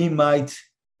 that we might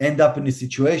end up in a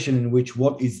situation in which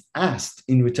what is asked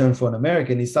in return for an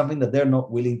American is something that they're not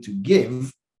willing to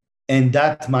give, and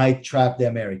that might trap the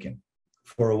American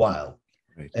for a while,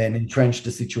 right, and entrench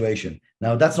the situation.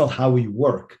 Now, that's not how we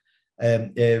work,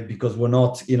 because we're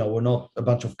not a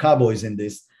bunch of cowboys in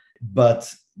this,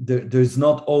 but there's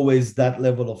not always that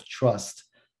level of trust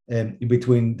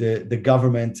between the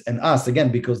government and us, again,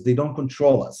 because they don't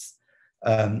control us.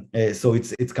 So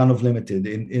it's kind of limited.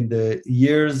 In the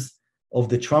years of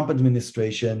the Trump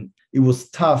administration, it was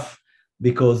tough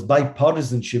because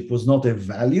bipartisanship was not a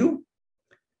value,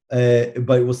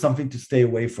 but it was something to stay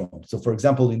away from. So, for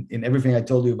example, in everything I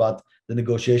told you about the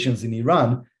negotiations in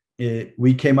Iran,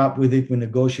 we came up with it, we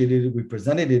negotiated it, we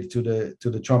presented it to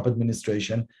the Trump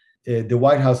administration. The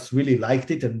White House really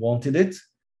liked it and wanted it,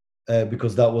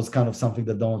 because that was kind of something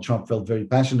that Donald Trump felt very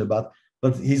passionate about.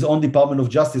 But his own Department of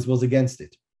Justice was against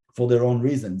it for their own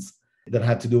reasons that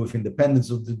had to do with independence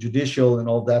of the judicial and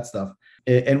all that stuff.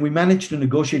 And we managed to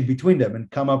negotiate between them and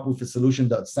come up with a solution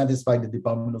that satisfied the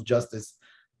Department of Justice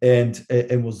and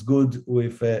was good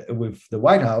with the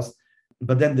White House.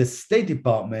 But then the State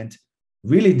Department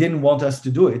really didn't want us to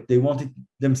do it. They wanted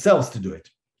themselves to do it.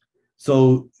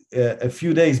 So a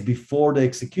few days before the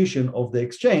execution of the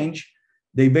exchange,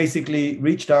 they basically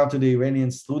reached out to the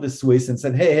Iranians through the Swiss and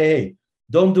said, hey,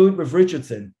 don't do it with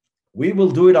Richardson. We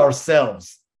will do it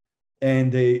ourselves.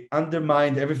 And they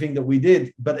undermined everything that we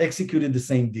did, but executed the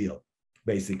same deal,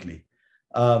 basically.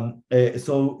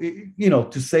 So,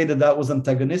 to say that was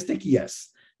antagonistic, yes,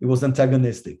 it was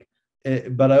antagonistic.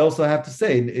 But I also have to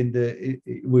say,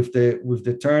 with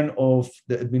the turn of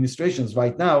the administrations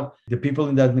right now, the people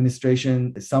in the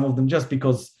administration, some of them just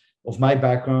because of my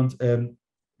background,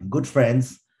 good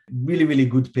friends, really, really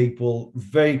good people,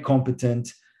 very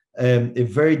competent,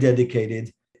 very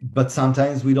dedicated, but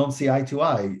sometimes we don't see eye to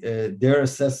eye. Their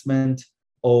assessment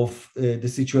of the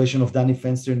situation of Danny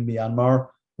Fenster in Myanmar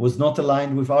was not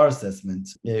aligned with our assessment.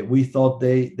 We thought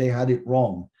they had it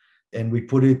wrong, and we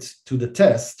put it to the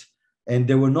test, and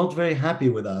they were not very happy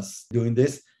with us doing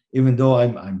this, even though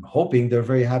I'm hoping they're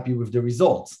very happy with the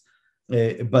results.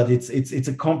 But it's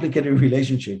a complicated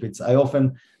relationship. I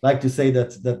often like to say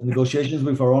that negotiations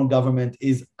with our own government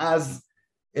is as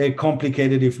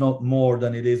complicated, if not more,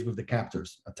 than it is with the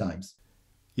captors at times.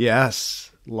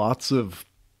 Yes, lots of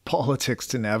politics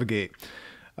to navigate.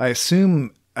 I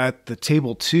assume at the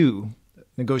table too,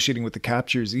 negotiating with the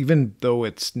captors, even though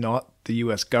it's not the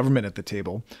U.S. government at the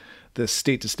table, the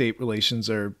state-to-state relations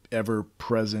are ever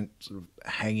present, sort of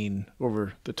hanging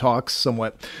over the talks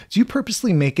somewhat. Do you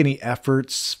purposely make any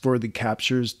efforts for the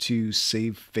captures to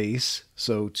save face,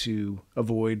 so to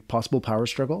avoid possible power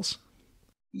struggles?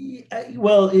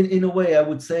 Well, in a way, I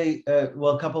would say,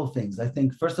 a couple of things. I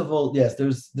think, first of all, yes, there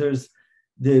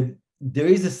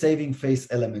is a saving face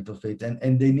element of it,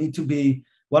 and they need to be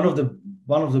one of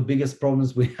the biggest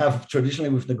problems we have traditionally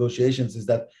with negotiations is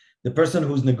that the person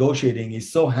who's negotiating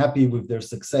is so happy with their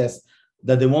success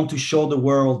that they want to show the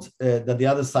world that the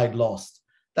other side lost.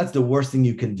 That's the worst thing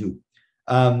you can do.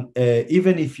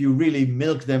 Even if you really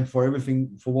milk them for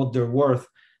everything, for what they're worth,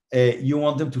 you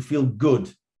want them to feel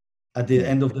good at the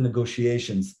end of the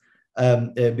negotiations,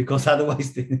 because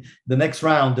otherwise the next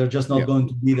round, they're just not going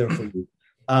to be there for you.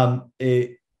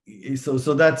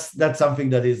 So that's something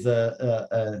that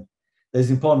is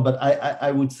important. But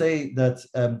I would say that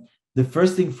the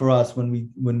first thing for us when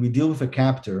we deal with a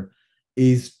captor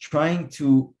is trying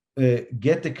to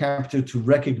get the captor to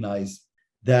recognize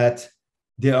that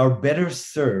they are better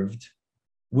served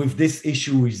with this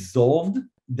issue resolved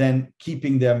than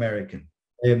keeping the American.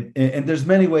 And there's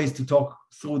many ways to talk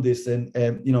through this. And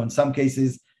in some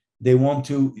cases, they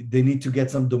need to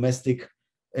get some domestic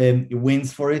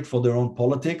wins for it, for their own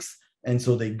politics. And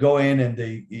so they go in and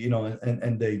they,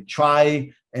 and they try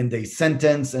and they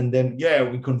sentence, and then, yeah,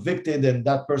 we convicted, and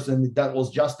that person, that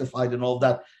was justified and all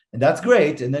that. And that's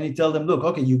great. And then you tell them, look,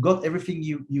 okay, you got everything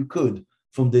you could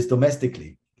from this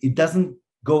domestically. It doesn't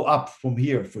go up from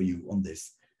here for you on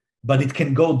this, but it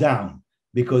can go down,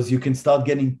 because you can start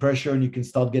getting pressure and you can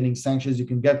start getting sanctions. You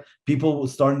can get people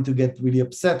starting to get really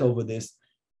upset over this.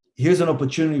 Here's an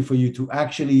opportunity for you to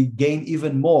actually gain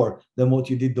even more than what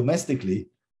you did domestically.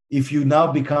 If you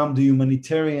now become the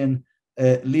humanitarian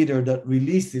leader that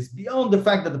releases beyond the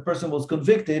fact that the person was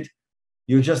convicted,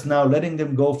 you're just now letting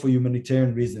them go for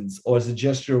humanitarian reasons or as a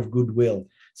gesture of goodwill.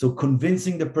 So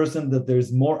convincing the person that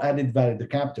there's more added value, the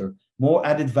captor, more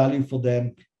added value for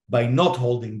them by not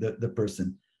holding the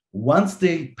person. Once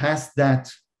they pass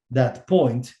that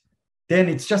point, then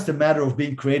it's just a matter of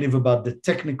being creative about the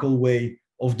technical way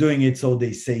of doing it, so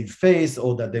they save face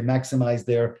or that they maximize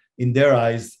in their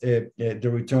eyes, the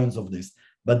returns of this.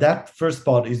 But that first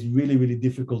part is really, really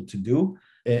difficult to do.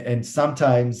 And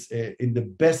sometimes in the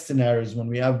best scenarios, when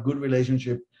we have good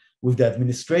relationship with the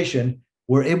administration,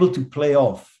 we're able to play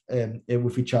off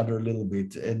with each other a little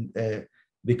bit. And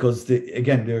because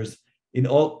again, there's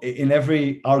in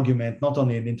every argument, not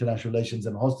only in international relations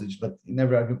and hostage, but in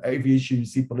every issue you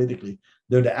see politically,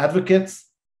 they're the advocates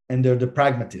and they're the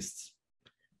pragmatists.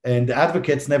 And the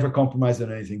advocates never compromise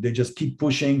on anything. They just keep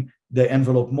pushing the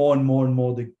envelope more and more and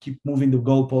more. They keep moving the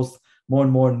goalposts more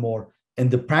and more and more. And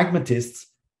the pragmatists,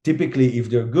 typically, if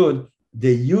they're good,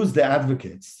 they use the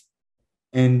advocates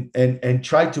and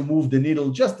try to move the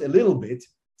needle just a little bit,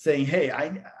 saying, hey,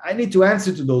 I need to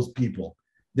answer to those people.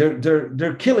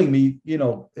 They're killing me,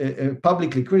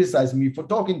 publicly criticizing me for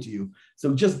talking to you.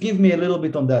 So just give me a little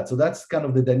bit on that. So that's kind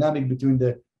of the dynamic between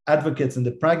the advocates and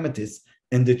the pragmatists.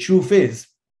 And the truth is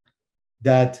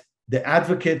that the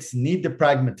advocates need the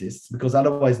pragmatists, because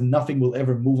otherwise nothing will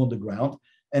ever move on the ground.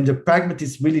 And the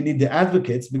pragmatists really need the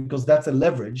advocates, because that's a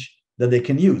leverage that they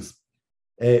can use.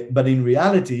 But in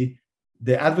reality,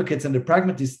 the advocates and the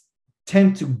pragmatists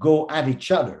tend to go at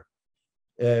each other.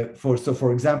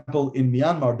 For example, in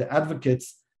Myanmar, the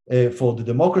advocates for the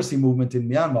democracy movement in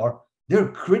Myanmar, they're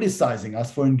criticizing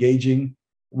us for engaging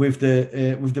with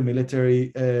the military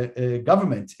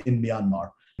government in Myanmar.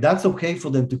 That's okay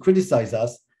for them to criticize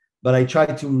us, but I try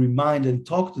to remind and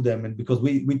talk to them, and because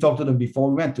we talked to them before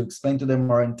we went, to explain to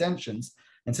them our intentions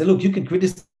and say, look, you can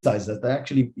criticize that.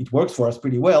 Actually, it works for us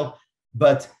pretty well,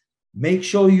 but make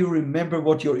sure you remember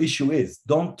what your issue is.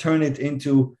 Don't turn it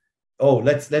into, oh,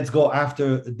 let's go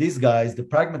after these guys, the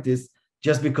pragmatists,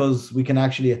 just because we can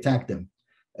actually attack them.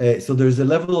 So there's a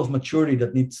level of maturity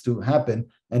that needs to happen,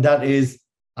 and that is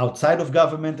outside of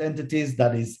government entities,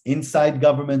 that is inside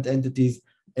government entities.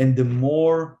 And the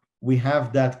more we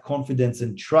have that confidence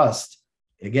and trust,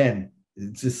 again,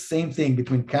 it's the same thing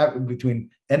between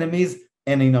enemies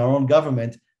and in our own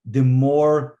government, the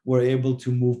more we're able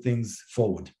to move things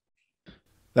forward.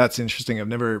 That's interesting. I've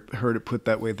never heard it put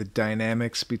that way, the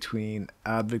dynamics between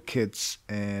advocates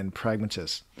and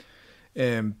pragmatists.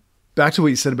 And back to what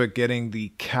you said about getting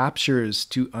the captures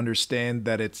to understand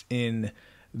that it's in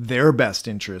their best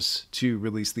interests to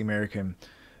release the American.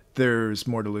 There's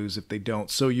more to lose if they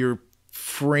don't. So you're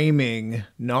framing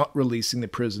not releasing the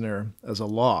prisoner as a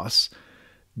loss,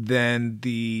 then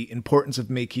the importance of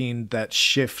making that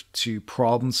shift to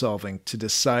problem solving, to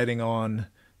deciding on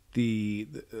the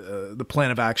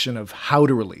plan of action of how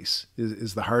to release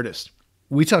is the hardest.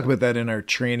 We talk about that in our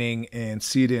training and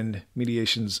see it in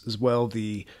mediations as well,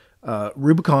 the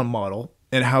Rubicon model,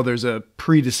 and how there's a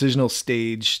pre-decisional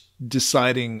stage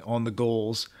deciding on the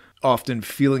goals, often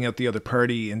feeling out the other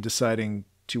party and deciding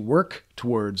to work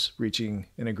towards reaching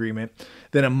an agreement.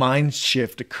 Then a mind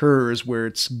shift occurs where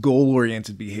it's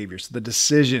goal-oriented behavior. So the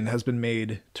decision has been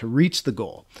made to reach the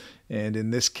goal. And in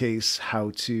this case,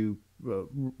 how to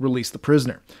release the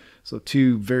prisoner. So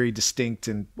two very distinct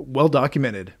and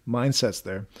well-documented mindsets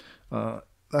there.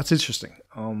 That's interesting.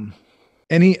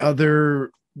 Any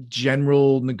other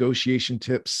general negotiation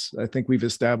tips? I think we've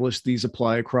established these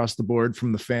apply across the board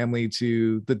from the family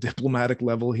to the diplomatic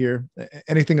level here.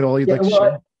 Anything at all you'd like to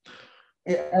share?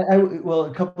 Well,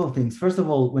 a couple of things. First of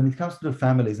all, when it comes to the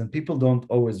families, and people don't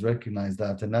always recognize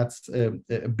that, and that's a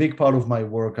big part of my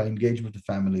work. I engage with the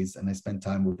families and I spend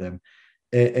time with them.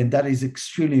 And that is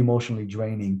extremely emotionally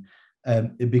draining,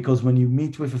 because when you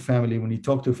meet with a family, when you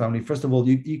talk to a family, first of all,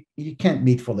 you can't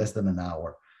meet for less than an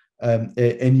hour.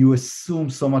 And you assume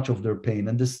so much of their pain,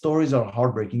 and the stories are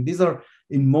heartbreaking. These are,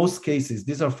 in most cases,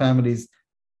 these are families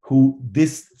who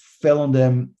this fell on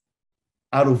them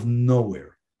out of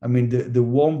nowhere. I mean, the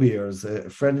Wombiers,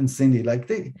 Fred and Cindy, like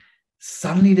they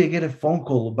suddenly get a phone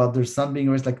call about their son being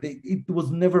arrested. Like it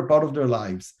was never part of their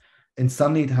lives, and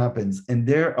suddenly it happens, and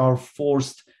they are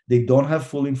forced, they don't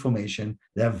have full information,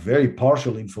 they have very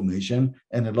partial information,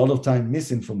 and a lot of time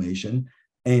misinformation,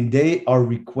 and they are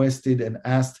requested and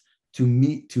asked to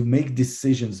make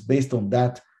decisions based on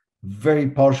that very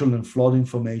partial and flawed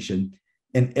information.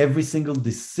 And every single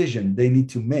decision they need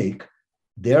to make,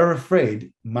 they're afraid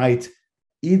might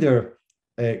either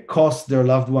cost their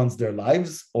loved ones their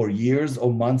lives or years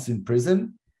or months in prison.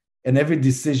 And every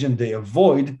decision they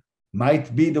avoid might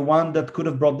be the one that could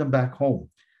have brought them back home.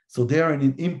 So they are in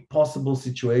an impossible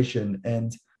situation. And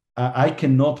I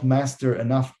cannot master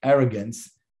enough arrogance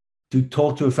to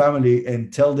talk to a family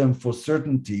and tell them for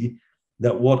certainty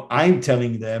that what I'm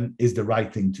telling them is the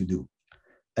right thing to do.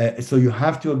 So you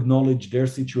have to acknowledge their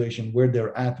situation, where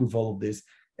they're at with all of this.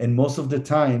 And most of the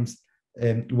times,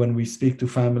 when we speak to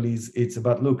families, it's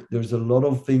about, look, there's a lot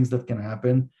of things that can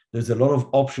happen. There's a lot of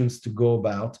options to go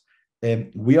about.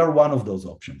 And we are one of those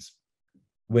options.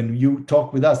 When you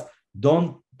talk with us,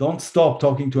 don't stop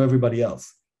talking to everybody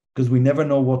else, because we never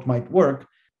know what might work.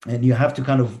 And you have to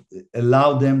kind of allow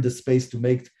them the space to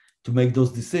make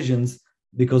those decisions,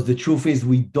 because the truth is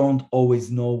we don't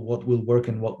always know what will work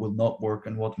and what will not work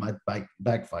and what might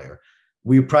backfire.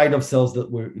 We pride ourselves that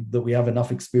we have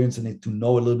enough experience in it to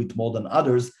know a little bit more than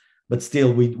others, but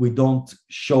still we don't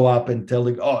show up and tell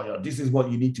them, oh, yeah, this is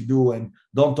what you need to do, and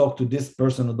don't talk to this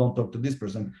person or don't talk to this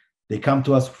person. They come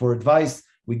to us for advice.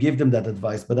 We give them that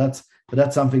advice, but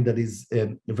that's something that is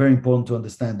very important to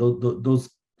understand. Those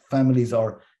families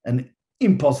are an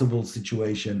impossible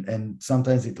situation, and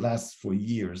sometimes it lasts for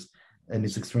years, and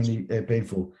it's extremely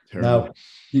painful. Terrible. Now,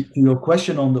 to your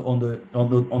question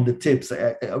on the tips,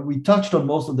 we touched on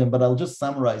most of them, but I'll just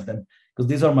summarize them, because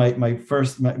these are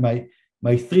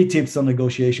my 3 tips on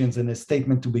negotiations and a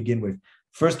statement to begin with.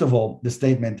 First of all, the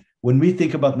statement: when we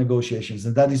think about negotiations,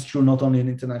 and that is true not only in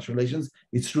international relations,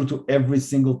 it's true to every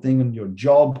single thing in your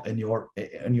job and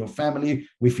your family,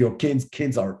 with your kids.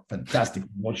 Kids are fantastic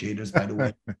negotiators, by the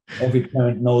way. Every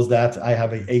parent knows that. I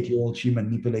have an 8-year-old. She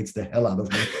manipulates the hell out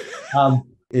of me.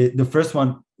 The first one,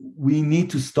 we need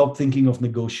to stop thinking of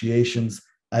negotiations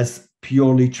as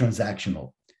purely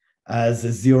transactional, as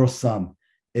a zero sum.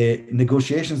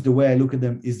 Negotiations, the way I look at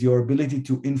them, is your ability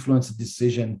to influence a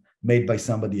decision made by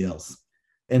somebody else.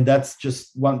 And that's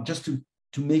just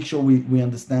to make sure we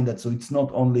understand that. So it's not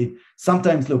only,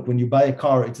 sometimes, look, when you buy a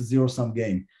car, it's a zero sum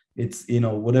game. It's,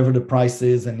 whatever the price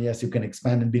is, and yes, you can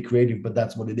expand and be creative, but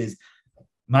that's what it is.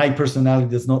 My personality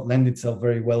does not lend itself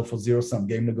very well for zero sum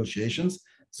game negotiations.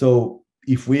 So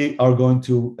if we are going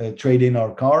to trade in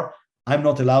our car, I'm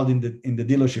not allowed in the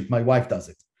dealership. My wife does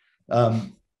it.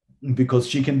 Because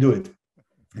she can do it.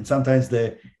 And sometimes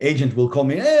the agent will call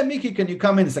me, hey, Mickey, can you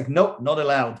come in? It's like, nope, not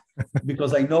allowed,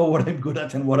 because I know what I'm good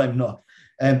at and what I'm not.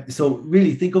 And so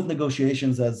really think of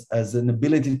negotiations as an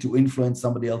ability to influence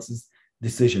somebody else's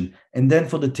decision. And then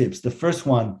for the tips, the first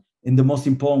one, and the most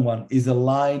important one, is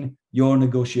align your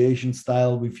negotiation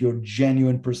style with your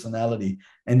genuine personality.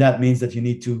 And that means that you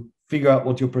need to figure out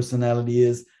what your personality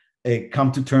is,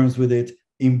 come to terms with it,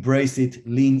 embrace it,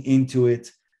 lean into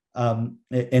it,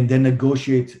 and then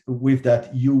negotiate with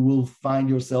that. You will find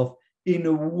yourself in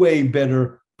a way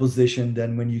better position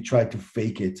than when you try to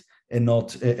fake it and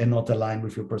not align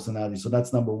with your personality. So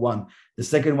that's number one. The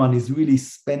second one is really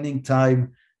spending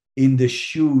time in the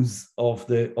shoes of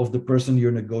the person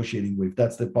you're negotiating with.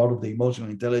 That's the part of the emotional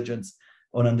intelligence,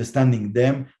 on understanding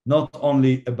them, not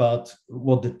only about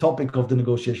what the topic of the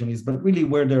negotiation is, but really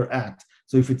where they're at.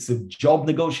 So if it's a job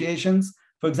negotiations,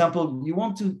 for example,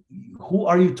 who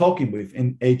are you talking with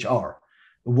in HR?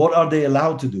 What are they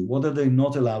allowed to do? What are they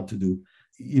not allowed to do?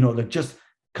 Just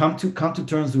come to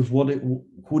terms with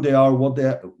who they are,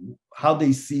 how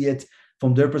they see it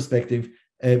from their perspective,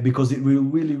 because it will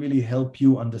really, really help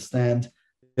you understand,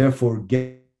 therefore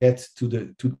get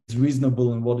to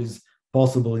reasonable and what is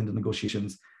possible in the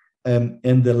negotiations.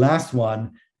 And the last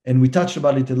one, and we touched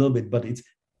about it a little bit, but it's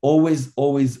always,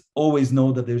 always, always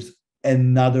know that there's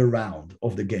another round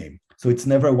of the game. So it's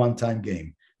never a one-time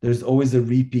game. There's always a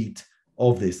repeat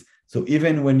of this. So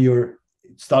even when you're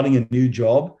starting a new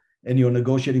job and you're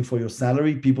negotiating for your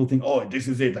salary, people think, oh, this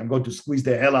is it. I'm going to squeeze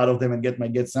the hell out of them and get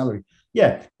my salary.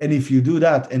 Yeah. And if you do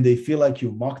that and they feel like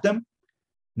you mock them,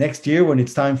 next year when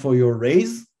it's time for your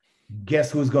raise,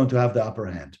 guess who's going to have the upper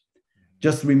hand?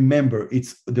 Just remember,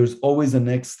 there's always a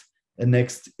next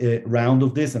round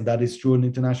of this, and that is true in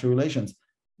international relations.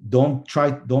 Don't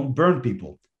burn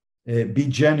people. Be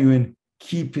genuine,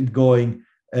 keep it going,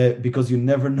 because you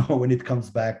never know when it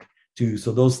comes back to you.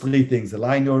 So those 3 things: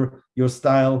 align your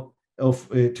style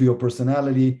to your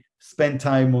personality, spend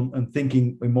time on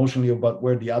thinking emotionally about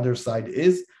where the other side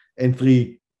is, and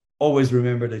 3, always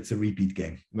remember that it's a repeat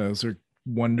game. Those are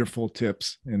wonderful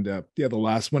tips. And the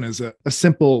last one is a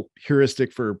simple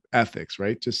heuristic for ethics,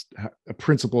 right? Just a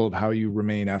principle of how you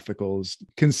remain ethical is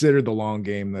consider the long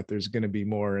game, that there's going to be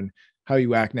more, and how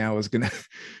you act now is going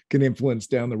to influence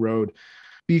down the road.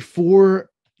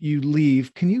 Before you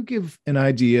leave, can you give an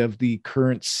idea of the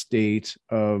current state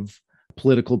of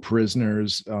political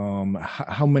prisoners?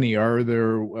 How many are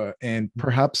there, and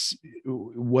perhaps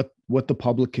what the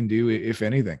public can do, if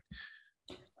anything?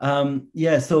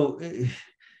 So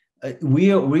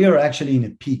we are actually in a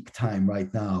peak time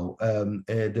right now.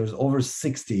 There's over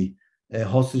 60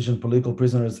 hostage and political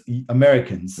prisoners,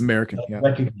 Americans.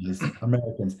 Recognized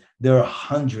Americans. There are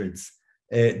hundreds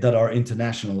that are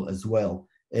international as well.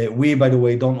 We, by the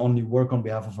way, don't only work on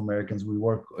behalf of Americans. We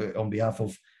work on behalf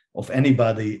of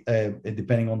anybody,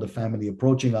 depending on the family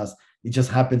approaching us. It just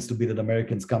happens to be that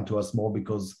Americans come to us more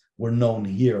because we're known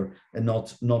here and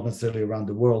not necessarily around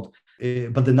the world.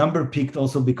 But the number peaked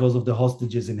also because of the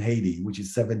hostages in Haiti, which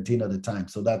is 17 at the time.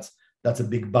 So that's a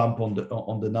big bump on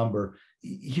the number.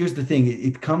 Here's the thing: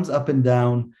 it comes up and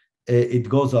down. It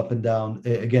goes up and down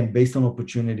again based on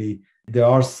opportunity. There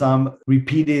are some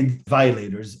repeated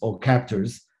violators or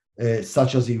captors,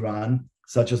 such as Iran,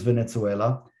 such as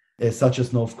Venezuela, such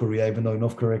as North Korea. Even though in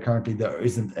North Korea currently there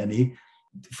isn't any.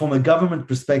 From a government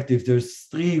perspective, there's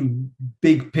three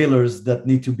big pillars that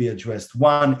need to be addressed.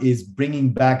 One is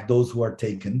bringing back those who are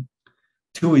taken.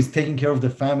 Two is taking care of the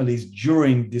families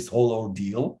during this whole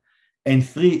ordeal. And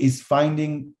three is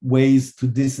finding ways to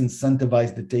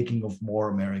disincentivize the taking of more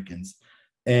Americans.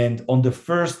 And on the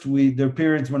first, there are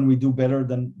periods when we do better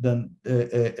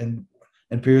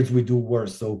and periods we do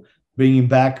worse. So bringing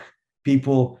back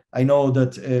people. I know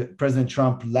that President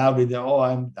Trump lauded,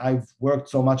 I've worked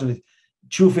so much on it.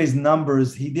 Truth is,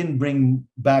 numbers, he didn't bring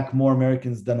back more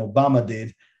Americans than Obama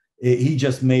did. He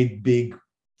just made big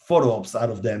photo ops out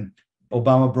of them.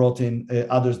 Obama brought in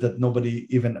others that nobody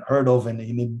even heard of, and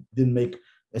he didn't make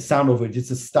a sound of it.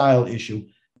 It's a style issue.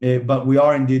 But we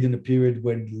are indeed in a period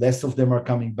when less of them are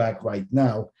coming back right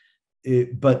now.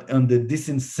 But on the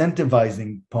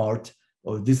disincentivizing part,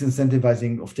 or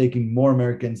disincentivizing of taking more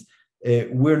Americans,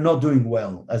 we're not doing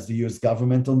well as the US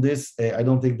government on this. I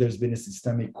don't think there's been a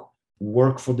systemic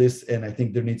work for this, and I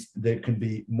think there can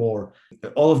be more.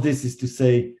 All of this is to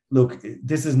say, look,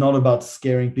 this is not about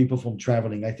scaring people from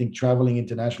traveling. I think traveling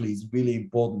internationally is really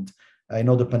important. I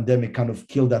know the pandemic kind of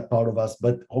killed that part of us,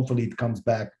 but hopefully it comes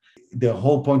back. The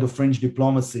whole point of fringe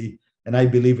diplomacy, and I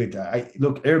believe it.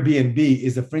 Look, Airbnb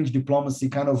is a fringe diplomacy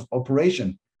kind of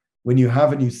operation. When you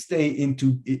have and you stay in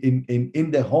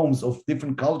the homes of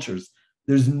different cultures,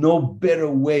 there's no better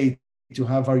way to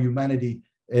have our humanity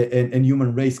and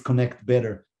human race connect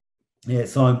better.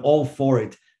 So I'm all for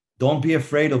it. Don't be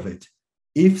afraid of it.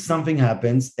 If something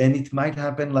happens, and it might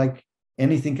happen, like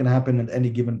anything can happen at any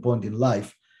given point in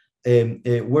life,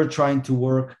 we're trying to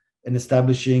work in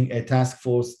establishing a task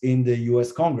force in the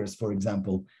US Congress, for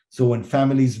example. So when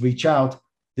families reach out,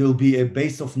 there will be a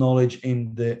base of knowledge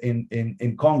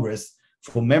in Congress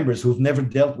for members who've never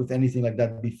dealt with anything like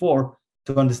that before,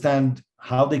 to understand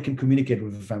how they can communicate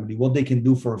with a family, what they can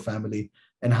do for a family,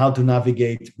 and how to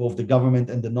navigate both the government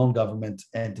and the non-government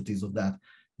entities of that.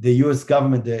 The US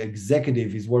government, the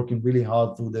executive, is working really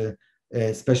hard through the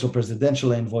Special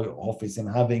Presidential Envoy Office and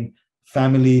having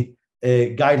family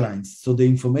guidelines. So the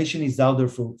information is out there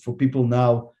for people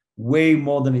now, way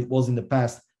more than it was in the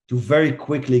past, to very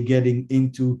quickly getting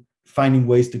into finding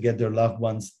ways to get their loved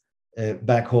ones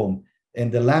back home.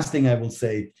 And the last thing I will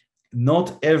say,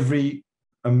 not every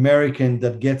American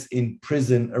that gets in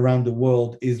prison around the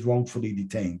world is wrongfully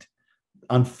detained.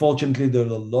 Unfortunately, there are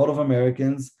a lot of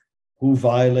Americans who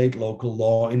violate local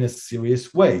law in a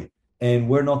serious way. And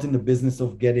we're not in the business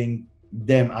of getting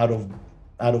them out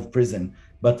of prison.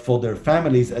 But for their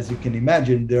families, as you can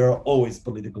imagine, there are always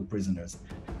political prisoners.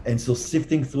 And so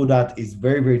sifting through that is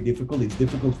very, very difficult. It's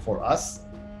difficult for us.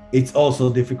 It's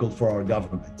also difficult for our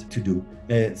government to do.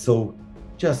 So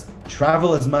just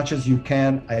travel as much as you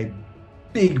can. I'm a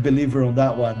big believer on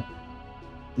that one.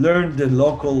 Learn the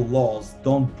local laws.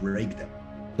 Don't break them.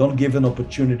 Don't give an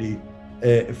opportunity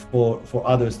for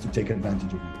others to take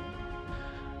advantage of you.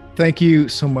 Thank you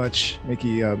so much,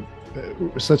 Mickey.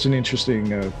 Such an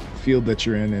interesting field that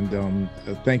you're in, and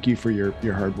thank you for your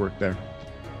hard work there.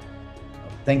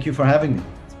 Thank you for having me.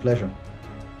 It's a pleasure.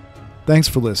 Thanks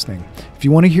for listening. If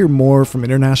you want to hear more from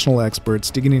international experts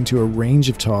digging into a range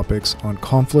of topics on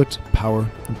conflict, power,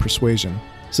 and persuasion,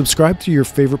 subscribe to your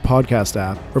favorite podcast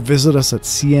app or visit us at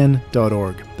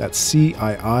ciian.org. That's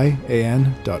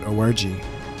CIIAN.org.